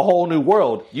going out to a whole new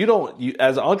world.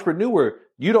 As an entrepreneur,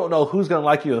 you don't know who's going to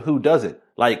like you and who doesn't.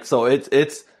 So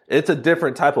it's a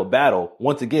different type of battle.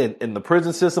 Once again, in the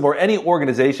prison system or any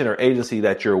organization or agency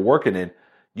that you're working in,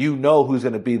 who's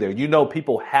going to be there.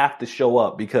 People have to show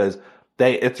up because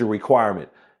it's a requirement.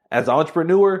 As an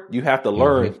entrepreneur, you have to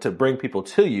learn to bring people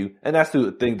to you, and that's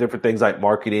through different things like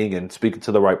marketing and speaking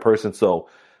to the right person. So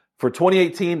for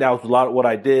 2018, that was a lot of what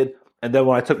I did. And then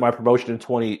when I took my promotion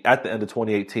at the end of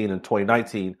 2018 and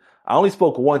 2019, I only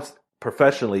spoke once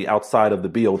professionally outside of the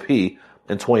BOP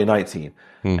in 2019.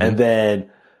 And then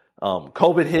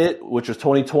COVID hit, which was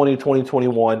 2020,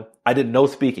 2021. I did no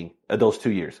speaking at those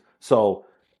 2 years. So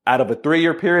out of a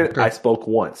 3-year period, I spoke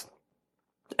once.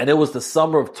 And it was the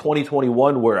summer of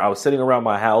 2021 where I was sitting around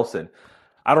my house, and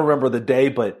I don't remember the day,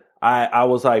 but I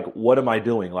was like, what am I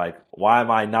doing? Like, why am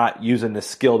I not using this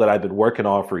skill that I've been working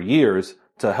on for years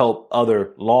to help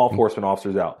other law enforcement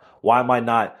officers out? Why am I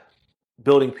not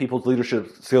building people's leadership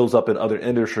skills up in other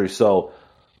industries? So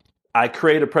I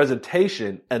created a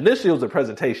presentation. Initially, it was a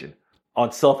presentation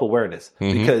on self-awareness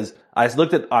because I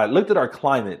looked at our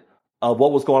climate of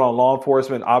what was going on in law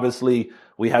enforcement. Obviously,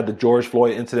 we had the George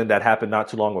Floyd incident that happened not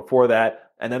too long before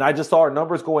that. And then I just saw our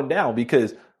numbers going down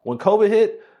because when COVID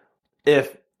hit,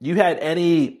 if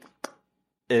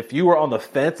you were on the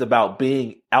fence about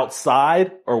being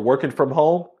outside or working from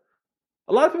home,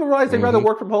 a lot of people realize they'd rather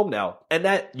work from home now. And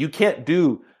that you can't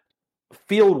do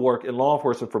field work in law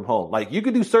enforcement from home. Like, you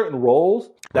can do certain roles.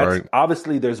 That's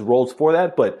obviously there's roles for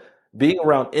that, but being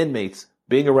around inmates,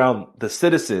 being around the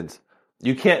citizens,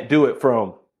 you can't do it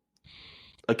from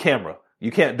a camera.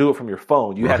 You can't do it from your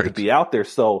phone. You have to be out there.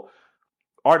 So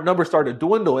our numbers started to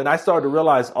dwindle, and I started to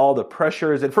realize all the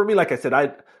pressures. And for me, like I said,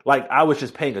 I was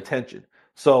just paying attention.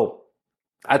 So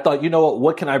I thought, you know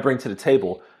what can I bring to the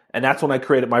table? And that's when I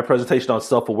created my presentation on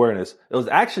self-awareness. It was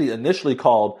actually initially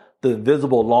called The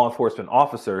Invisible Law Enforcement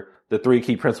Officer, the 3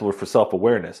 key principles for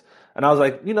self-awareness. And I was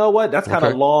like, you know what? That's kind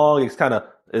of long. It's kind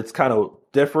of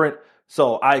different.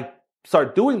 So I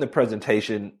started doing the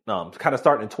presentation, kind of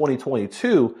starting in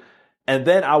 2022. And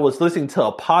then I was listening to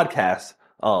a podcast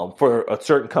for a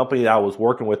certain company that I was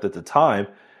working with at the time.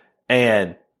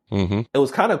 And it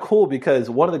was kind of cool because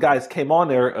one of the guys came on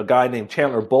there, a guy named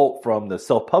Chandler Bolt from the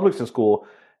Self-Publishing School.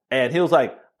 And he was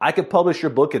like, I could publish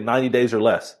your book in 90 days or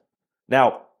less.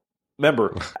 Now,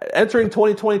 remember, entering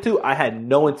 2022, I had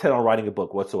no intent on writing a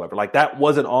book whatsoever. Like, that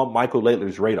wasn't on Michael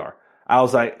Laidler's radar. I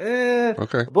was like,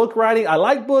 book writing, I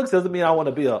like books. Doesn't mean I want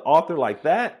to be an author like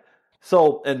that.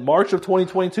 So in March of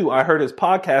 2022, I heard his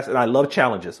podcast, and I love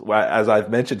challenges. As I've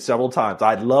mentioned several times,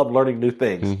 I love learning new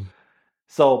things.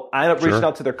 So I ended up reaching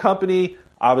out to their company.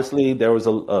 Obviously, there was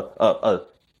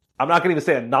I'm not going to even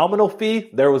say a nominal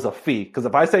fee. There was a fee. Because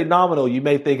if I say nominal, you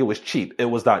may think it was cheap. It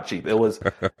was not cheap. It was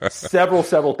several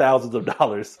thousands of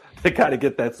dollars to kind of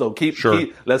get that. So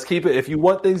let's keep it. If you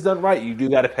want things done right, you do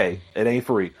got to pay. It ain't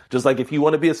free. Just like if you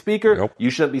want to be a speaker, you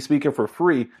shouldn't be speaking for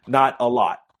free. Not a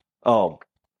lot.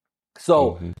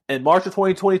 So in March of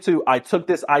 2022, I took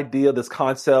this idea, this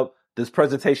concept, this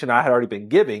presentation I had already been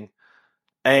giving,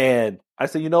 and I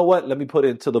said, you know what? Let me put it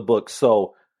into the book.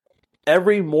 So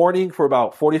every morning for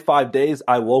about 45 days,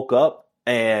 I woke up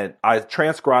and I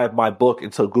transcribed my book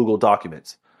into Google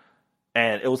Documents.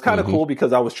 And it was kind of cool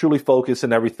because I was truly focused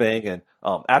and everything. And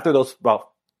after those about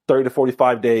 30 to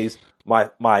 45 days,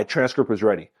 my transcript was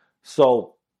ready.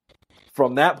 So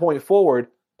from that point forward,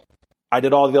 I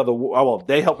did all the other,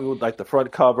 they helped me with like the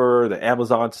front cover, the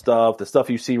Amazon stuff, the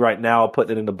stuff you see right now,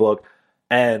 putting it in the book.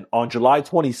 And on July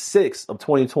 26th of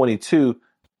 2022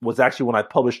 was actually when I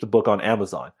published the book on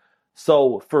Amazon.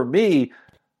 So for me,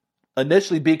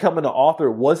 initially becoming an author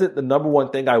wasn't the number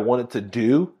one thing I wanted to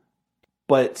do.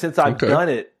 But since I've done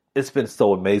it, it's been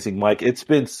so amazing, Mike. It's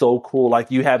been so cool.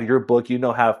 Like, you have your book, you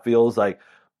know how it feels. Like,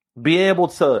 being able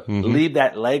to leave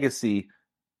that legacy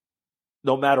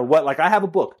no matter what. Like, I have a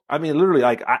book. I mean, literally,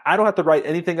 like, I don't have to write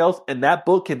anything else. And that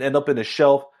book can end up in a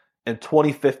shelf in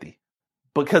 2050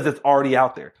 because it's already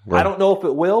out there. Right. I don't know if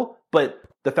it will, but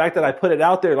the fact that I put it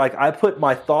out there, like, I put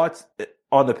my thoughts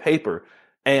on the paper.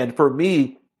 And for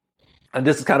me, and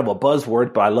this is kind of a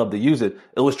buzzword, but I love to use it,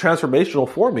 it was transformational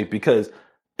for me because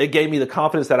it gave me the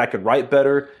confidence that I could write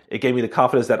better. It gave me the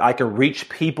confidence that I can reach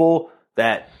people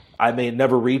that I may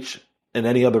never reach in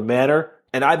any other manner.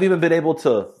 And I've even been able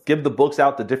to give the books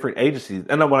out to different agencies.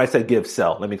 And then when I say give,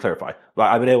 sell, let me clarify. But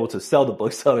I've been able to sell the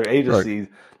books to other agencies.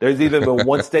 Right. There's even been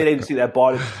one state agency that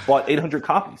bought 800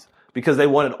 copies because they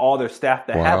wanted all their staff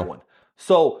to have one.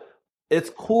 So it's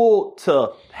cool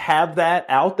to have that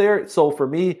out there. So for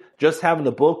me, just having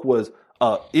the book was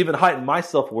even heightened my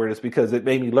self-awareness because it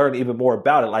made me learn even more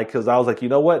about it. Like, because I was like, you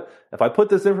know what? If I put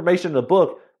this information in a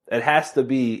book, it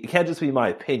can't just be my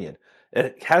opinion.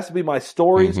 It has to be my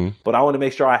stories, but I want to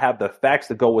make sure I have the facts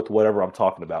to go with whatever I'm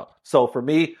talking about. So for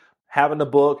me, having the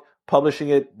book, publishing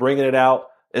it, bringing it out,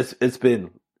 it's been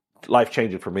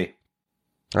life-changing for me.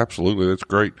 Absolutely. That's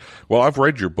great. Well, I've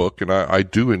read your book and I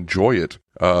do enjoy it.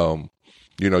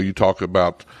 You know, you talk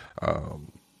about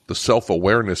the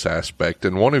self-awareness aspect,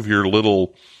 and one of your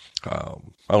little, I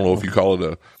don't know if you call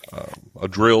it a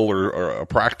drill or a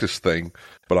practice thing,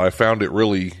 but I found it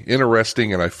really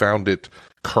interesting and I found it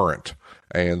current.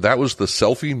 And that was the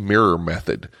selfie mirror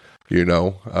method.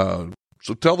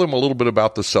 So tell them a little bit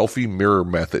about the selfie mirror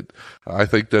method. I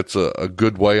think that's a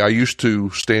good way. I used to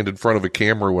stand in front of a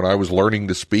camera when I was learning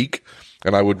to speak,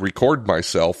 and I would record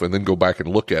myself and then go back and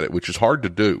look at it, which is hard to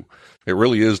do. It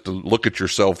really is to look at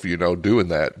yourself, doing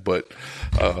that. But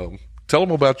tell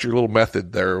them about your little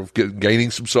method there of gaining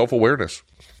some self-awareness.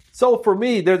 So for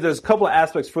me, there's a couple of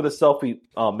aspects for the selfie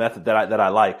method that I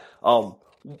like.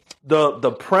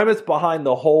 The premise behind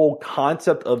the whole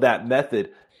concept of that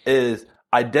method is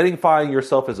identifying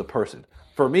yourself as a person.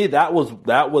 For me, that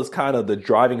was kind of the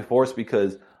driving force,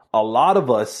 because a lot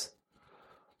of us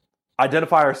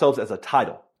identify ourselves as a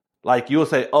title. Like you'll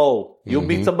say, you'll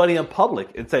meet somebody in public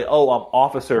and say, I'm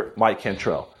Officer Mike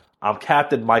Cantrell. I'm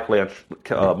Captain Mike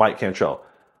Cantrell.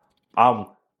 I'm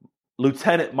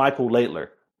Lieutenant Michael Laidler.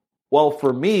 Well,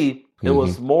 for me, it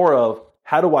was more of,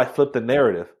 how do I flip the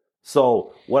narrative?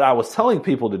 So what I was telling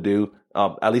people to do,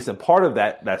 at least in part of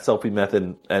that selfie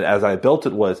method, and as I built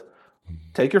it, was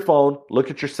take your phone, look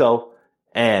at yourself,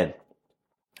 and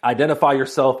identify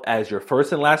yourself as your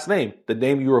first and last name, the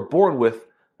name you were born with,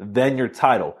 then your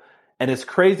title. And it's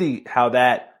crazy how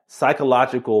that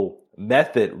psychological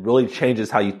method really changes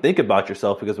how you think about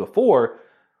yourself, because before,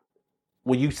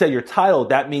 when you say your title,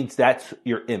 that means that's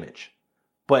your image.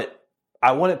 But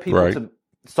I wanted people to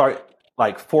start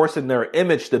forcing their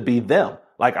image to be them.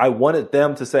 Like I wanted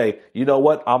them to say, you know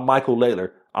what? I'm Michael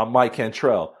Laidler. I'm Mike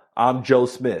Cantrell. I'm Joe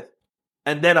Smith.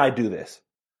 And then I do this.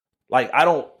 I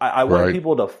want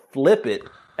people to flip it.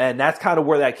 And that's kind of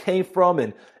where that came from.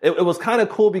 And it was kind of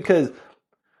cool, because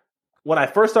when I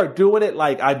first started doing it,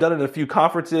 I'd done it in a few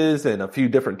conferences and a few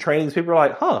different trainings, people are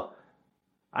like,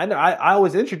 I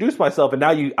always introduce myself. And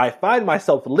now I find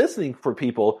myself listening for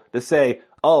people to say,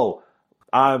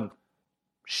 I'm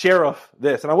Sheriff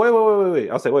this. And I wait.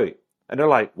 I'll say, wait. And they're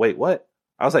like, wait, what?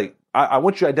 I was like, I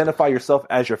want you to identify yourself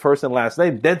as your first and last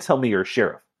name, then tell me you're a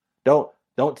sheriff. Don't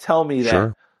tell me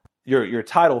that your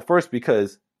title first,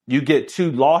 because you get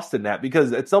too lost in that.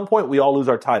 Because at some point we all lose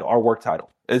our title, our work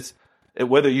title.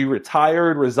 Whether you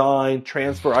retired, resigned,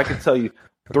 transfer, I can tell you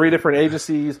 3 different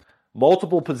agencies,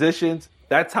 multiple positions.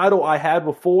 That title I had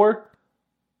before,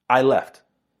 I left.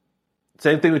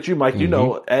 Same thing with you, Mike.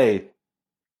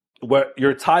 What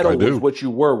your title was what you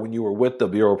were when you were with the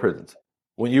Bureau of Prisons,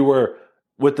 when you were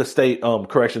with the state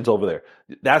corrections over there.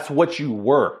 That's what you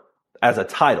were as a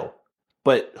title.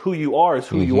 But who you are is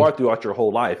who you are throughout your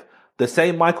whole life. The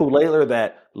same Michael Laidler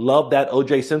that loved that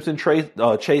O.J. Simpson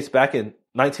chase back in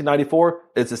 1994,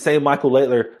 it's the same Michael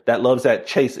Laidler that loves that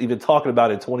chase, even talking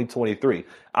about in 2023.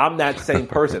 I'm that same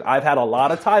person. I've had a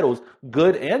lot of titles,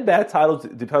 good and bad titles.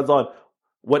 It depends on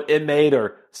what inmate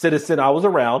or citizen I was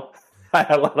around. I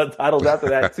had a lot of titles after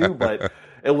that too, but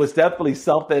it was definitely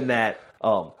something that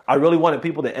I really wanted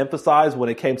people to emphasize when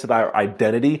it came to their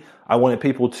identity. I wanted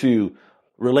people to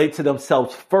relate to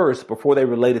themselves first before they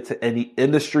related to any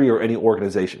industry or any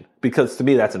organization, because to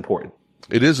me, that's important.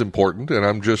 It is important, and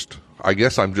I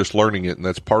guess I'm just learning it, and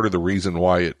that's part of the reason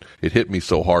why it hit me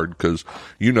so hard, because,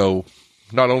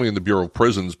 not only in the Bureau of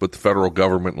Prisons, but the federal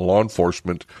government and law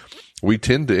enforcement, we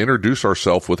tend to introduce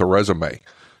ourselves with a resume.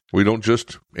 We don't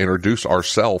just introduce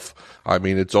ourselves. I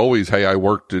mean, it's always, hey, I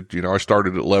worked at, I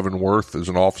started at Leavenworth as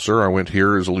an officer. I went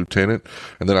here as a lieutenant,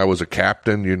 and then I was a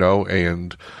captain,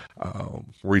 and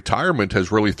retirement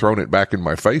has really thrown it back in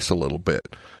my face a little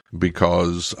bit,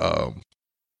 because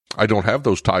I don't have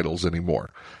those titles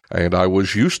anymore. And I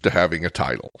was used to having a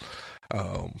title.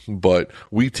 But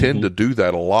we tend to do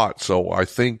that a lot. So I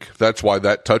think that's why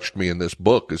that touched me in this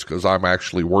book, is because I'm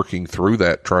actually working through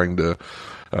that, trying to,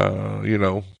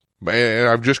 and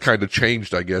I've just kind of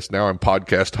changed, I guess. Now I'm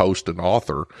podcast host and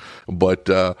author, but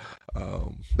that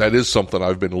is something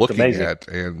I've been looking at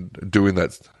and doing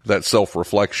that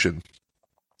self-reflection.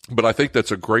 But I think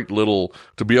that's a great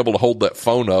to be able to hold that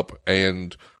phone up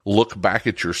and look back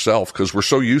at yourself, because we're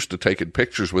so used to taking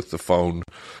pictures with the phone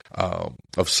of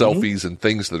selfies and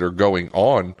things that are going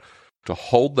on. To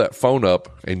hold that phone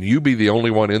up and you be the only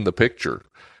one in the picture,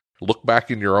 look back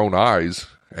in your own eyes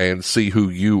and see who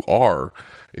you are,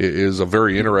 is a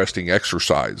very interesting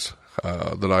exercise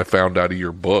that I found out of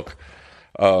your book.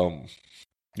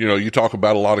 You talk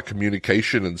about a lot of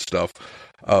communication and stuff,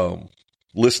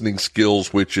 listening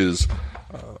skills, which is,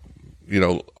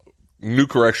 new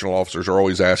correctional officers are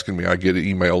always asking me. I get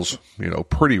emails,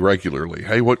 pretty regularly.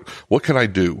 Hey, what can I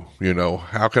do?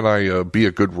 How can I be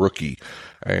a good rookie?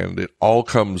 And it all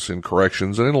comes in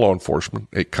corrections and in law enforcement.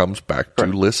 It comes back to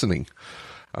listening.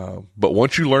 But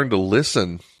once you learn to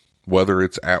listen, whether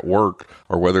it's at work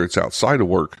or whether it's outside of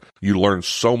work, you learn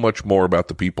so much more about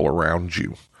the people around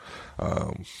you.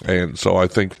 And so I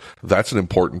think that's an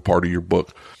important part of your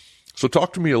book. So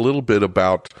talk to me a little bit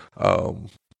about,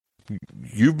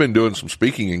 you've been doing some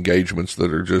speaking engagements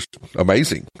that are just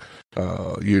amazing,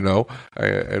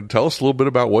 and tell us a little bit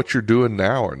about what you're doing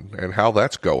now and how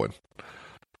that's going.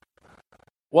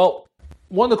 Well,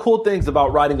 one of the cool things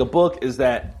about writing a book is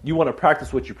that you want to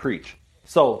practice what you preach.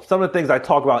 So some of the things I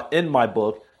talk about in my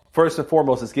book, first and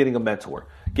foremost, is getting a mentor.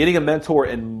 Getting a mentor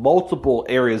in multiple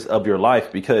areas of your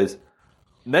life, because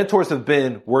mentors have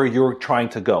been where you're trying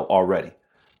to go already.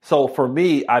 So for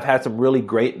me, I've had some really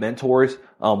great mentors,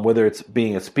 whether it's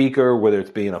being a speaker, whether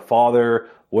it's being a father,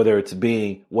 whether it's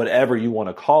being whatever you want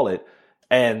to call it.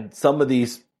 And some of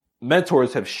these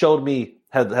mentors have showed me,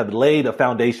 have laid a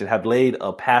foundation, have laid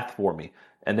a path for me.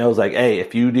 And it was like, hey,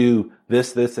 if you do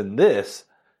this, this, and this,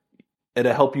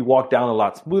 it'll help you walk down a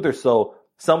lot smoother. So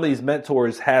some of these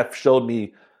mentors have showed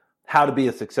me how to be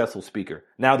a successful speaker.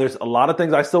 Now, there's a lot of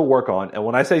things I still work on. And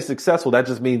when I say successful, that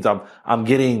just means I'm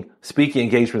getting speaking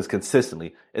engagements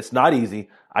consistently. It's not easy.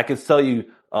 I can tell you,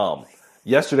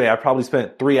 yesterday, I probably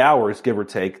spent 3 hours, give or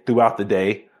take, throughout the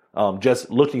day, just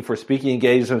looking for speaking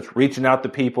engagements, reaching out to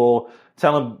people,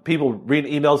 telling people,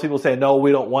 reading emails, people saying, no,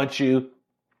 we don't want you.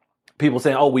 People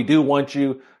saying, oh, we do want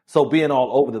you. So being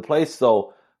all over the place.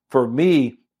 So for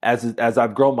me, as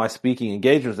I've grown my speaking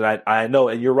engagements, and I know,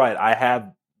 and you're right, I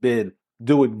have been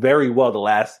doing very well the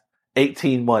last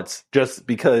 18 months just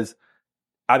because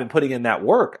I've been putting in that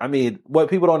work. I mean,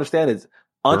 what people don't understand is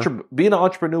being an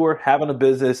entrepreneur, having a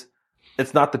business,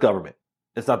 it's not the government.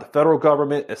 It's not the federal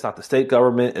government. It's not the state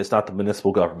government. It's not the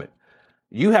municipal government.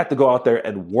 You have to go out there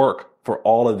and work for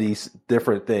all of these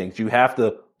different things. You have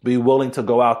to be willing to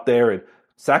go out there and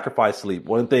sacrifice sleep.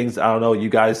 One of the things, I don't know, you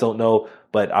guys don't know,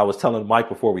 but I was telling Mike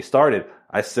before we started,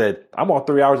 I said, I'm on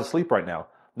 3 hours of sleep right now.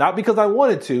 Not because I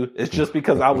wanted to, it's just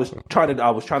because I was trying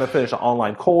to finish an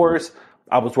online course.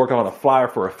 I was working on a flyer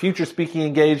for a future speaking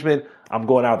engagement. I'm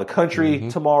going out of the country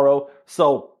tomorrow.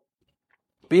 So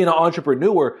being an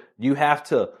entrepreneur, you have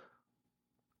to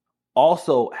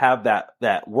also have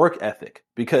that work ethic,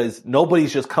 because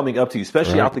nobody's just coming up to you,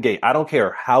 especially out the gate. I don't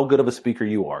care how good of a speaker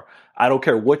you are. I don't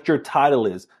care what your title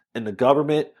is in the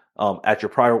government, at your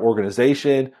prior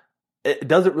organization. It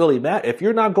doesn't really matter. If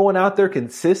you're not going out there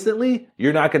consistently,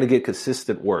 you're not going to get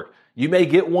consistent work. You may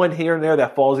get one here and there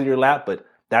that falls in your lap, but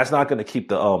that's not going to keep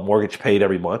the mortgage paid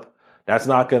every month. That's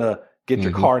not going to get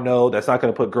your car note. That's not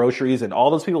going to put groceries, and all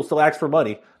those people still ask for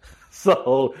money.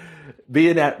 So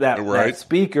being that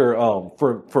speaker,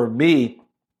 for me,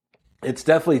 it's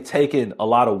definitely taken a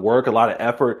lot of work, a lot of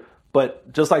effort,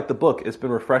 but just like the book, it's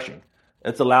been refreshing.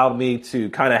 It's allowed me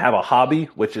to kind of have a hobby,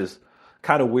 which is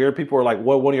kind of weird. People are like,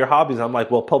 what, one of your hobbies? I'm like,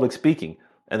 well, public speaking.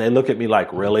 And they look at me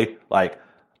like, really? Like,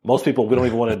 most people, we don't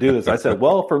even want to do this. I said,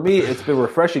 well, for me, it's been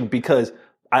refreshing because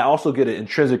I also get an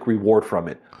intrinsic reward from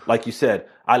it. Like you said,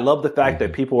 I love the fact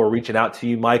that people are reaching out to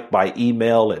you, Mike, by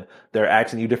email, and they're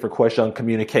asking you different questions on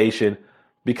communication.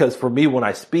 Because for me, when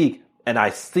I speak and I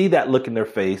see that look in their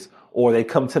face, or they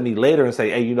come to me later and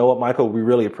say, hey, you know what, Michael, we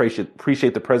really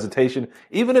appreciate the presentation.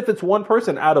 Even if it's one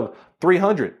person out of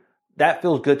 300, that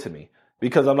feels good to me,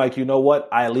 because I'm like, you know what,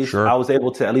 I was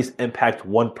able to at least impact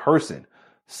one person.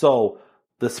 So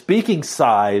the speaking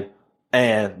side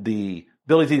and the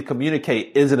ability to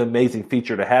communicate is an amazing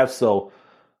feature to have. So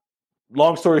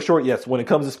long story short, yes, when it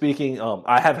comes to speaking,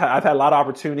 I've had a lot of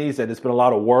opportunities and it's been a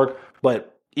lot of work,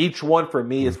 but each one for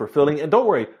me is fulfilling. And don't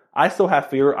worry, I still have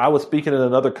fear. I was speaking in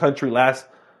another country last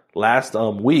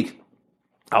week.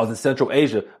 I was in Central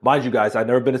Asia. Mind you guys, I'd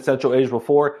never been to Central Asia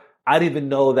before. I didn't even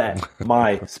know that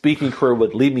my speaking career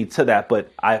would lead me to that,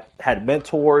 but I had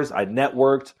mentors, I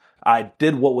networked, I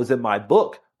did what was in my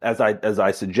book as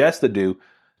I suggest to do.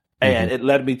 And it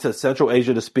led me to Central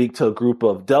Asia to speak to a group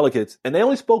of delegates, and they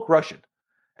only spoke Russian.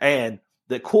 And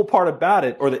the cool part about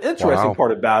it, or the interesting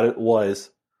part about it, was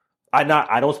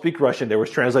I don't speak Russian. There was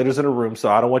translators in the room, so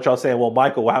I don't want y'all saying, well,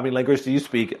 Michael, how many languages do you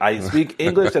speak? I speak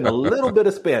English and a little bit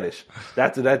of Spanish.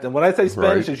 That's that. And when I say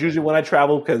Spanish, it's usually when I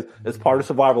travel, because it's part of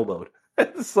survival mode.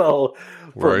 So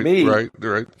for me,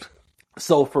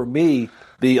 So for me,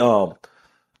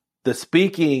 the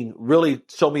speaking really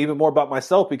showed me even more about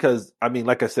myself, because, I mean,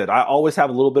 like I said, I always have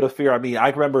a little bit of fear. I mean, I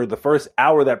remember the first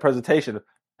hour of that presentation,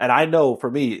 and I know for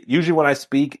me, usually when I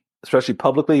speak, especially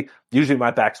publicly, usually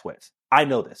my back sweats. I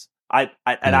know this. I've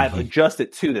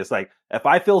adjusted to this. Like, if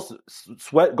I feel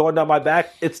sweat going down my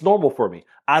back, it's normal for me.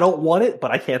 I don't want it,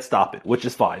 but I can't stop it, which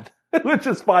is fine. Which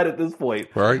is fine at this point.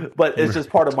 Right. But it's just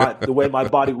part of the way my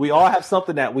body, we all have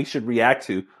something that we should react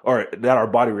to, or that our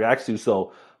body reacts to.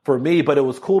 So for me, but it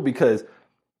was cool because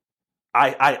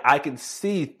I can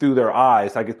see through their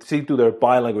eyes, I could see through their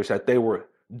body language that they were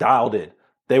dialed in.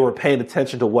 They were paying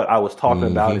attention to what I was talking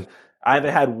about. I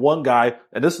haven't had one guy,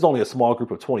 and this is only a small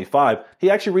group of 25. He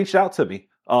actually reached out to me,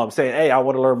 saying, "Hey, I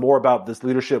want to learn more about this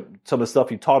leadership, some of the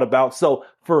stuff you taught about." So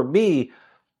for me,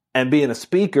 and being a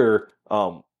speaker,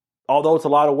 although it's a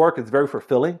lot of work, it's very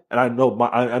fulfilling. And I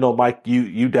know, Mike,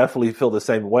 you definitely feel the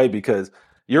same way because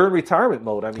you're in retirement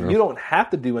mode. I mean, you don't have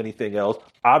to do anything else.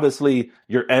 Obviously,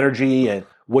 your energy and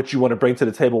what you want to bring to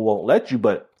the table won't let you,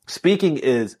 but speaking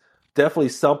is definitely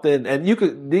something. And you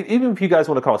could, even if you guys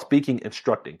want to call speaking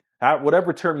instructing,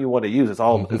 whatever term you want to use, it's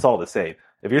all the same.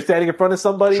 If you're standing in front of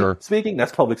somebody speaking,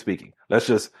 that's public speaking. Let's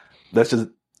just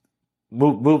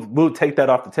move, take that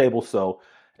off the table. So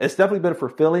it's definitely been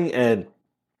fulfilling, and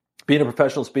being a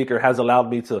professional speaker has allowed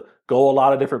me to go a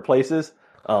lot of different places.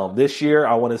 This year,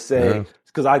 I want to say,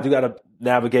 because I do got to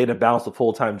navigate and balance a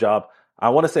full-time job, I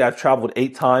want to say I've traveled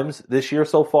 8 times this year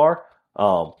so far,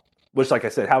 which, like I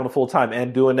said, having a full-time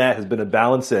and doing that has been a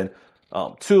balance. And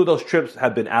 2 of those trips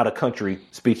have been out-of-country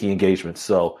speaking engagements.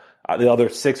 So the other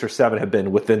 6 or 7 have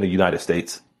been within the United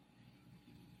States.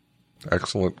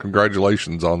 Excellent.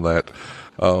 Congratulations on that.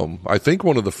 I think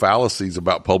one of the fallacies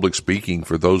about public speaking,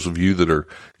 for those of you that are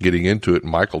getting into it,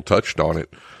 and Michael touched on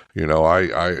it, you know,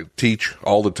 I teach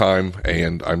all the time,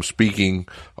 and I'm speaking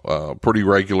pretty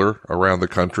regular around the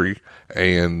country,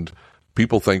 and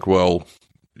people think, well,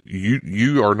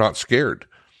 you are not scared.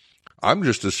 I'm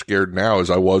just as scared now as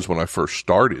I was when I first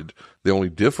started. The only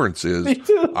difference is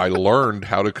I learned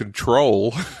how to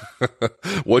control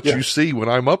what you see when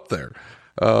I'm up there.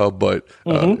 But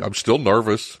I'm still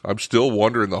nervous. I'm still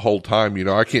wondering the whole time. You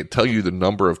know, I can't tell you the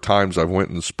number of times I went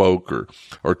and spoke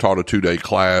or taught a 2-day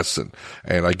class, and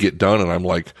I get done and I'm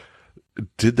like,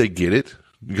 did they get it?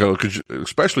 You know, cause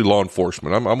especially law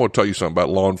enforcement. I'm going to tell you something about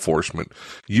law enforcement.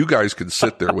 You guys can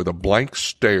sit there with a blank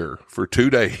stare for 2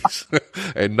 days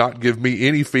and not give me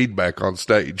any feedback on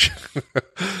stage.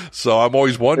 So I'm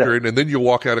always wondering, and then you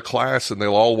walk out of class and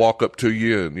they'll all walk up to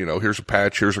you and, you know, here's a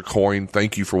patch, here's a coin.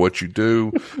 Thank you for what you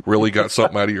do. Really got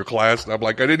something out of your class. And I'm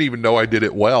like, I didn't even know I did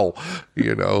it well,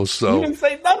 you know, so. You didn't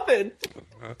say nothing.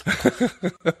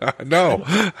 No.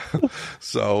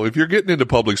 So if you're getting into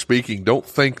public speaking, don't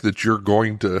think that you're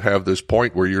going to have this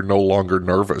point where you're no longer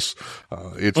nervous.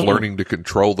 It's learning to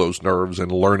control those nerves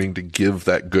and learning to give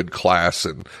that good class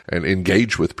and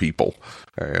engage with people.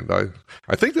 And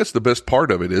I think that's the best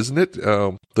part of it, isn't it?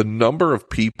 The number of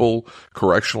people,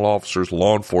 correctional officers,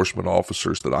 law enforcement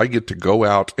officers that I get to go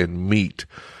out and meet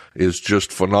is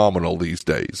just phenomenal these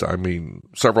days. I mean,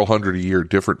 several hundred a year,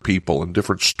 different people and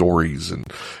different stories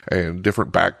and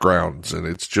different backgrounds. And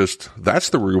it's just,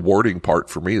 that's the rewarding part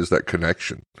for me, is that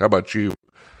connection. How about you?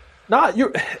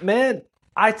 Man,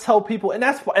 I tell people, and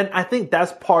I think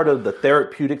that's part of the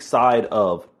therapeutic side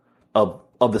of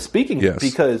the speaking,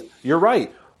 because you're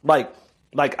right. Like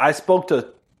I spoke to,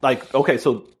 okay,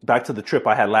 so back to the trip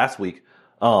I had last week.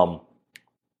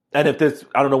 And if this,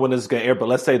 I don't know when this is going to air, but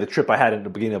let's say the trip I had in the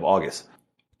beginning of August.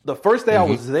 The first day I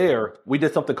was there, we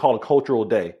did something called a cultural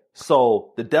day.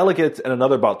 So the delegates and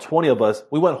another about 20 of us,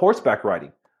 we went horseback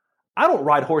riding. I don't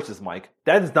ride horses, Mike.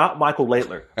 That is not Michael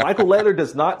Laidler. Michael Laidler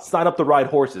does not sign up to ride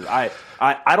horses. I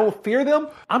don't fear them.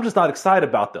 I'm just not excited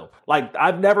about them. Like,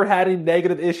 I've never had any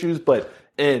negative issues, but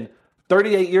in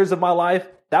 38 years of my life,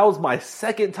 that was my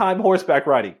second time horseback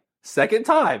riding. Second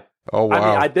time. Oh, wow. I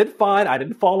mean, I did fine. I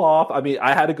didn't fall off. I mean,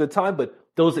 I had a good time, but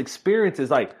those experiences,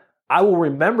 like, I will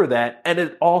remember that. And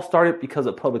it all started because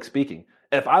of public speaking.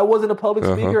 If I wasn't a public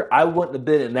speaker, I wouldn't have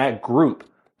been in that group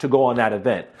to go on that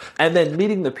event. And then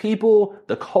meeting the people,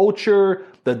 the culture,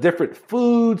 the different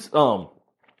foods, and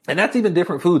that's even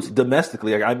different foods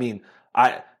domestically. Like, I mean,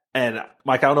 Mike,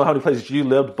 I don't know how many places you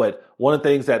lived, but one of the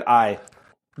things that I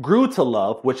grew to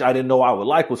love, which I didn't know I would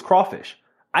like, was crawfish.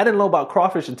 I didn't know about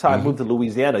crawfish until I moved to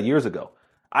Louisiana years ago.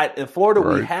 In Florida,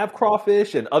 we have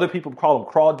crawfish, and other people call them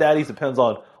crawdaddies. Depends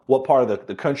on what part of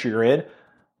the country you're in.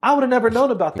 I would have never known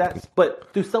about that.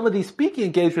 But through some of these speaking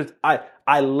engagements,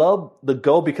 I love the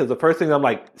go, because the first thing I'm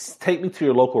like, take me to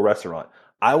your local restaurant.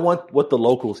 I want what the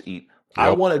locals eat. Yep.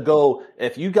 I want to go,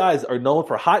 if you guys are known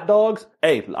for hot dogs,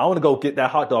 hey, I want to go get that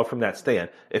hot dog from that stand.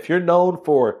 If you're known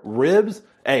for ribs,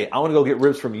 hey, I want to go get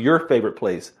ribs from your favorite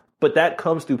place. But that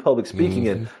comes through public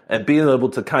speaking and being able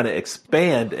to kind of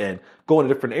expand and go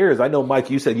into different areas. I know,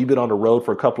 Mike, you said you've been on the road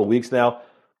for a couple of weeks now.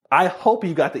 I hope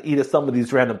you got to eat at some of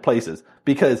these random places,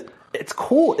 because it's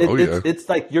cool. It's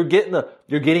like you're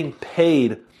getting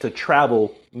paid to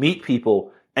travel, meet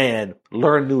people, and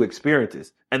learn new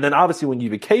experiences. And then obviously when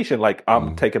you vacation, like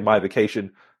I'm taking my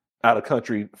vacation out of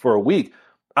country for a week,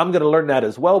 I'm going to learn that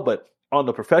as well. But on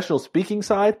the professional speaking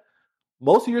side,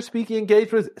 most of your speaking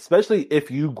engagements, especially if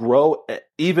you grow,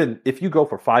 even if you grow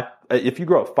for if you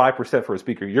grow up 5% for a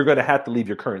speaker, you're going to have to leave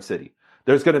your current city.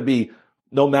 There's going to be,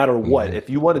 no matter what, if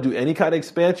you want to do any kind of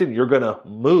expansion, you're going to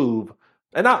move,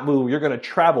 and not move, you're going to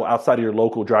travel outside of your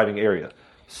local driving area.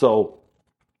 So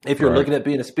if you're looking at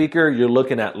being a speaker, you're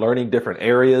looking at learning different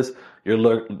areas.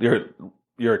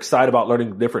 You're excited about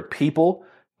learning different people.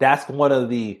 That's one of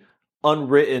the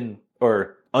unwritten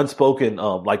or unspoken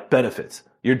like benefits.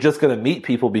 You're just going to meet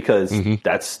people because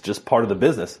that's just part of the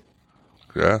business.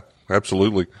 Yeah,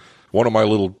 absolutely. One of my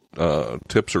little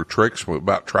tips or tricks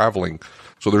about traveling.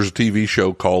 So there's a TV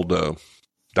show called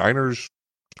Diners,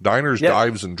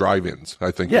 Dives, and Drive-Ins, I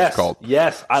think it's called.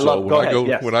 Yes,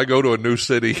 when I go to a new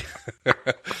city,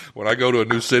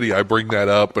 I bring that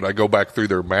up and I go back through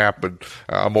their map, and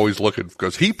I'm always looking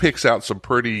because he picks out some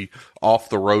pretty off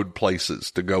the road places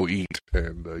to go eat,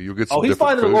 and you'll get some. Oh, he's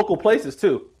finding the local places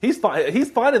too. He's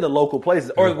finding the local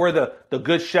places, or where the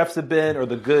good chefs have been, or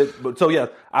the good. So yeah,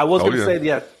 I was going to say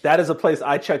that is a place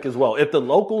I check as well. If the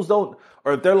locals don't,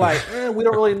 or if they're like, we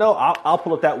don't really know, I'll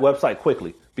pull up that website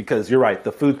quickly. Because you're right,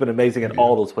 the food's been amazing in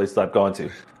all those places I've gone to.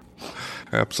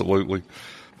 Absolutely.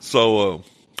 So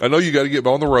I know you got to get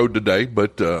on the road today,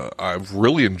 but I've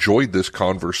really enjoyed this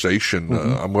conversation.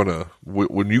 I'm gonna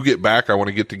when you get back, I want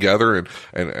to get together and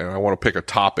I want to pick a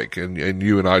topic, and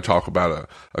you and I talk about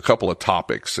a couple of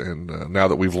topics. And now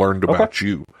that we've learned about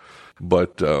you,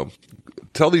 but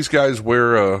tell these guys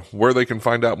where they can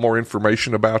find out more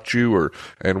information about you,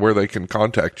 and where they can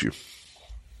contact you.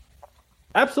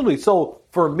 Absolutely. So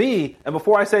for me, and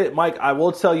before I say it, Mike, I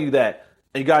will tell you that,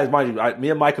 and you guys, mind you, me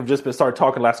and Mike have just been started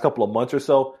talking the last couple of months or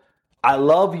so. I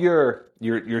love your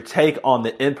take on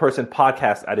the in-person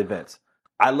podcast at events.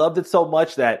 I loved it so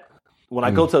much that when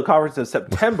I go to a conference in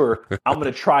September, I'm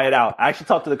going to try it out. I actually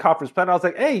talked to the conference planner. I was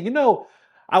like, hey,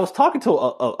 I was talking to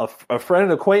a friend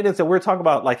and acquaintance, and we were talking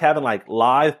about like having like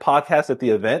live podcasts at the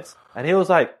events. And he was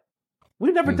like,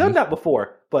 we've never done that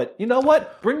before, but you know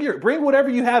what? Bring whatever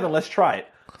you have and let's try it.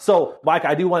 So, Mike,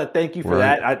 I do want to thank you for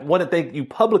that. I want to thank you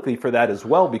publicly for that as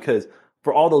well, because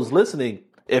for all those listening,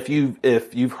 if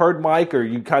you've heard Mike or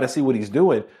you kind of see what he's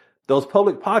doing, those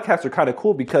public podcasts are kind of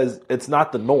cool because it's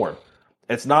not the norm.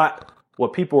 It's not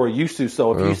what people are used to.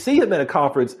 So if you see him in a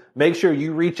conference, make sure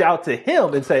you reach out to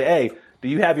him and say, hey, do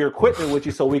you have your equipment with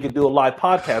you so we can do a live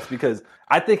podcast? Because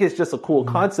I think it's just a cool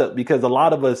concept, because a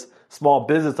lot of us small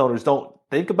business owners don't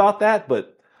think about that,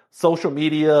 but social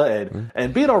media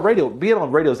and being on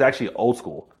radio is actually old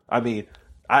school. I mean,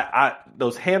 I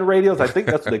those hand radios, I think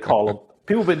that's what they call them.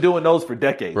 People have been doing those for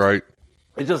decades. Right.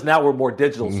 It's just now we're more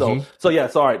digital. So yeah,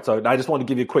 it's all right. So I just want to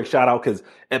give you a quick shout out because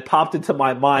it popped into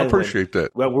my mind. I appreciate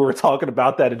that. When we were talking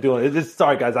about that and doing it.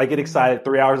 Sorry, guys. I get excited.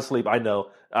 3 hours of sleep. I know.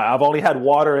 I've only had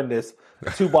water in this.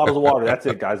 2 bottles of water. That's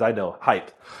it, guys. I know. Hyped.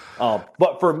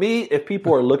 But for me, if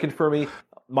people are looking for me,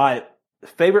 my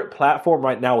favorite platform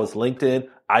right now is LinkedIn.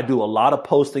 I do a lot of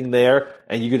posting there,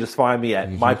 and you can just find me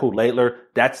at Michael Laidler.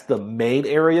 That's the main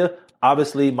area.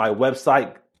 Obviously, my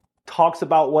website talks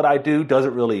about what I do,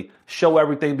 doesn't really show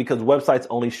everything because websites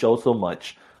only show so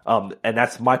much. And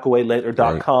that's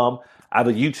michaelalaidler.com. Right. I have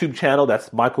a YouTube channel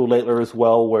that's Michael Laidler as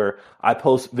well, where I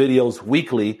post videos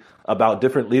weekly about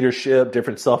different leadership,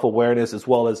 different self-awareness, as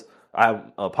well as I have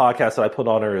a podcast that I put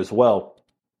on there as well.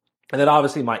 And then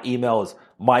obviously my email is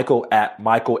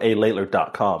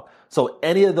michael@michaelalaidler.com. So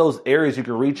any of those areas you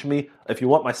can reach me. If you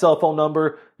want my cell phone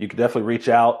number, you can definitely reach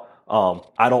out.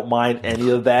 I don't mind any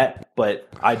of that, but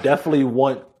I definitely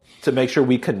want to make sure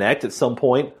we connect at some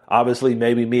point. Obviously,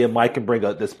 maybe me and Mike can bring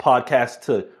this podcast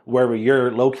to wherever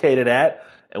you're located at,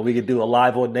 and we could do a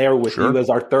live on there with you as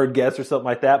our third guest or something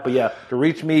like that. But yeah, to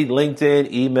reach me,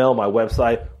 LinkedIn, email, my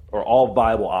website are all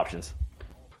viable options.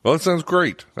 Well, that sounds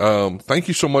great. Thank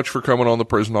you so much for coming on the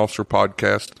Prison Officer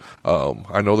Podcast.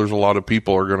 I know there's a lot of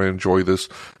people are going to enjoy this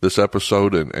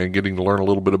episode and getting to learn a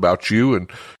little bit about you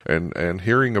and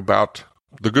hearing about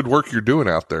the good work you're doing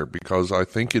out there, because I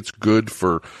think it's good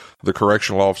for the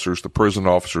correctional officers, the prison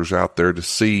officers out there to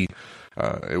see.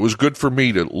 It was good for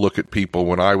me to look at people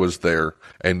when I was there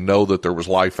and know that there was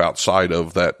life outside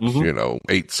of that,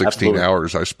 16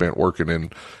 hours I spent working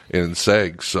in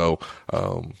SEG. So,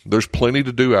 there's plenty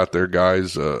to do out there,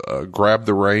 guys. Grab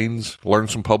the reins, learn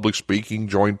some public speaking,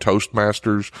 join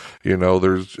Toastmasters.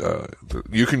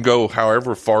 You can go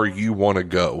however far you want to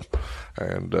go.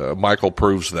 And, Michael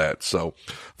proves that. So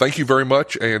thank you very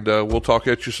much. And, we'll talk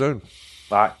at you soon.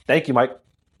 All right. Thank you, Mike.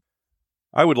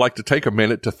 I would like to take a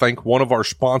minute to thank one of our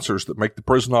sponsors that make the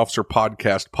Prison Officer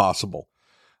Podcast possible.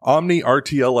 Omni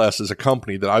RTLS is a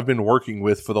company that I've been working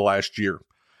with for the last year.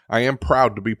 I am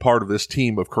proud to be part of this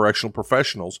team of correctional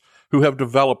professionals who have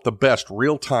developed the best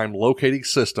real-time locating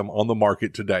system on the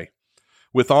market today.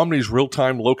 With Omni's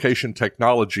real-time location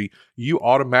technology, you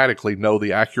automatically know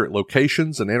the accurate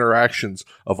locations and interactions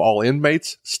of all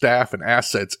inmates, staff, and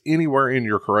assets anywhere in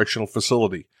your correctional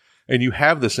facility, and you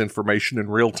have this information in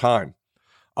real time.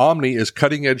 Omni is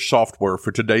cutting-edge software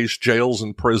for today's jails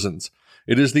and prisons.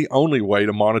 It is the only way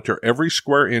to monitor every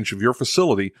square inch of your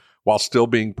facility while still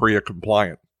being PREA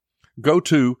compliant. Go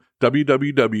to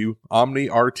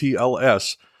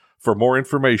www.omnirtls for more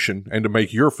information and to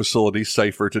make your facility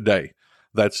safer today.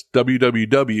 That's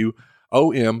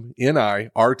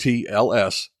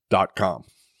www.omnirtls.com.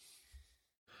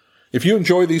 If you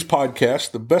enjoy these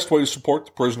podcasts, the best way to support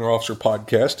the Prisoner Officer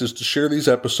Podcast is to share these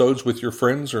episodes with your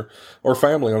friends or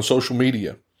family on social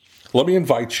media. Let me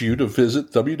invite you to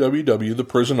visit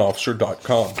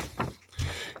www.theprisonofficer.com.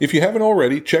 If you haven't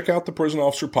already, check out the Prison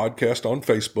Officer Podcast on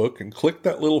Facebook and click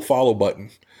that little follow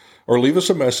button. Or leave us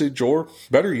a message, or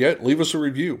better yet, leave us a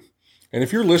review. And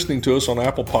if you're listening to us on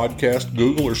Apple Podcast,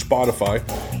 Google, or Spotify,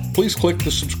 please click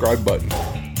the subscribe button.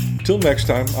 Till next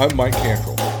time, I'm Mike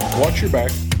Cantrell. Watch your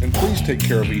back, and please take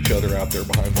care of each other out there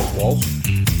behind those walls.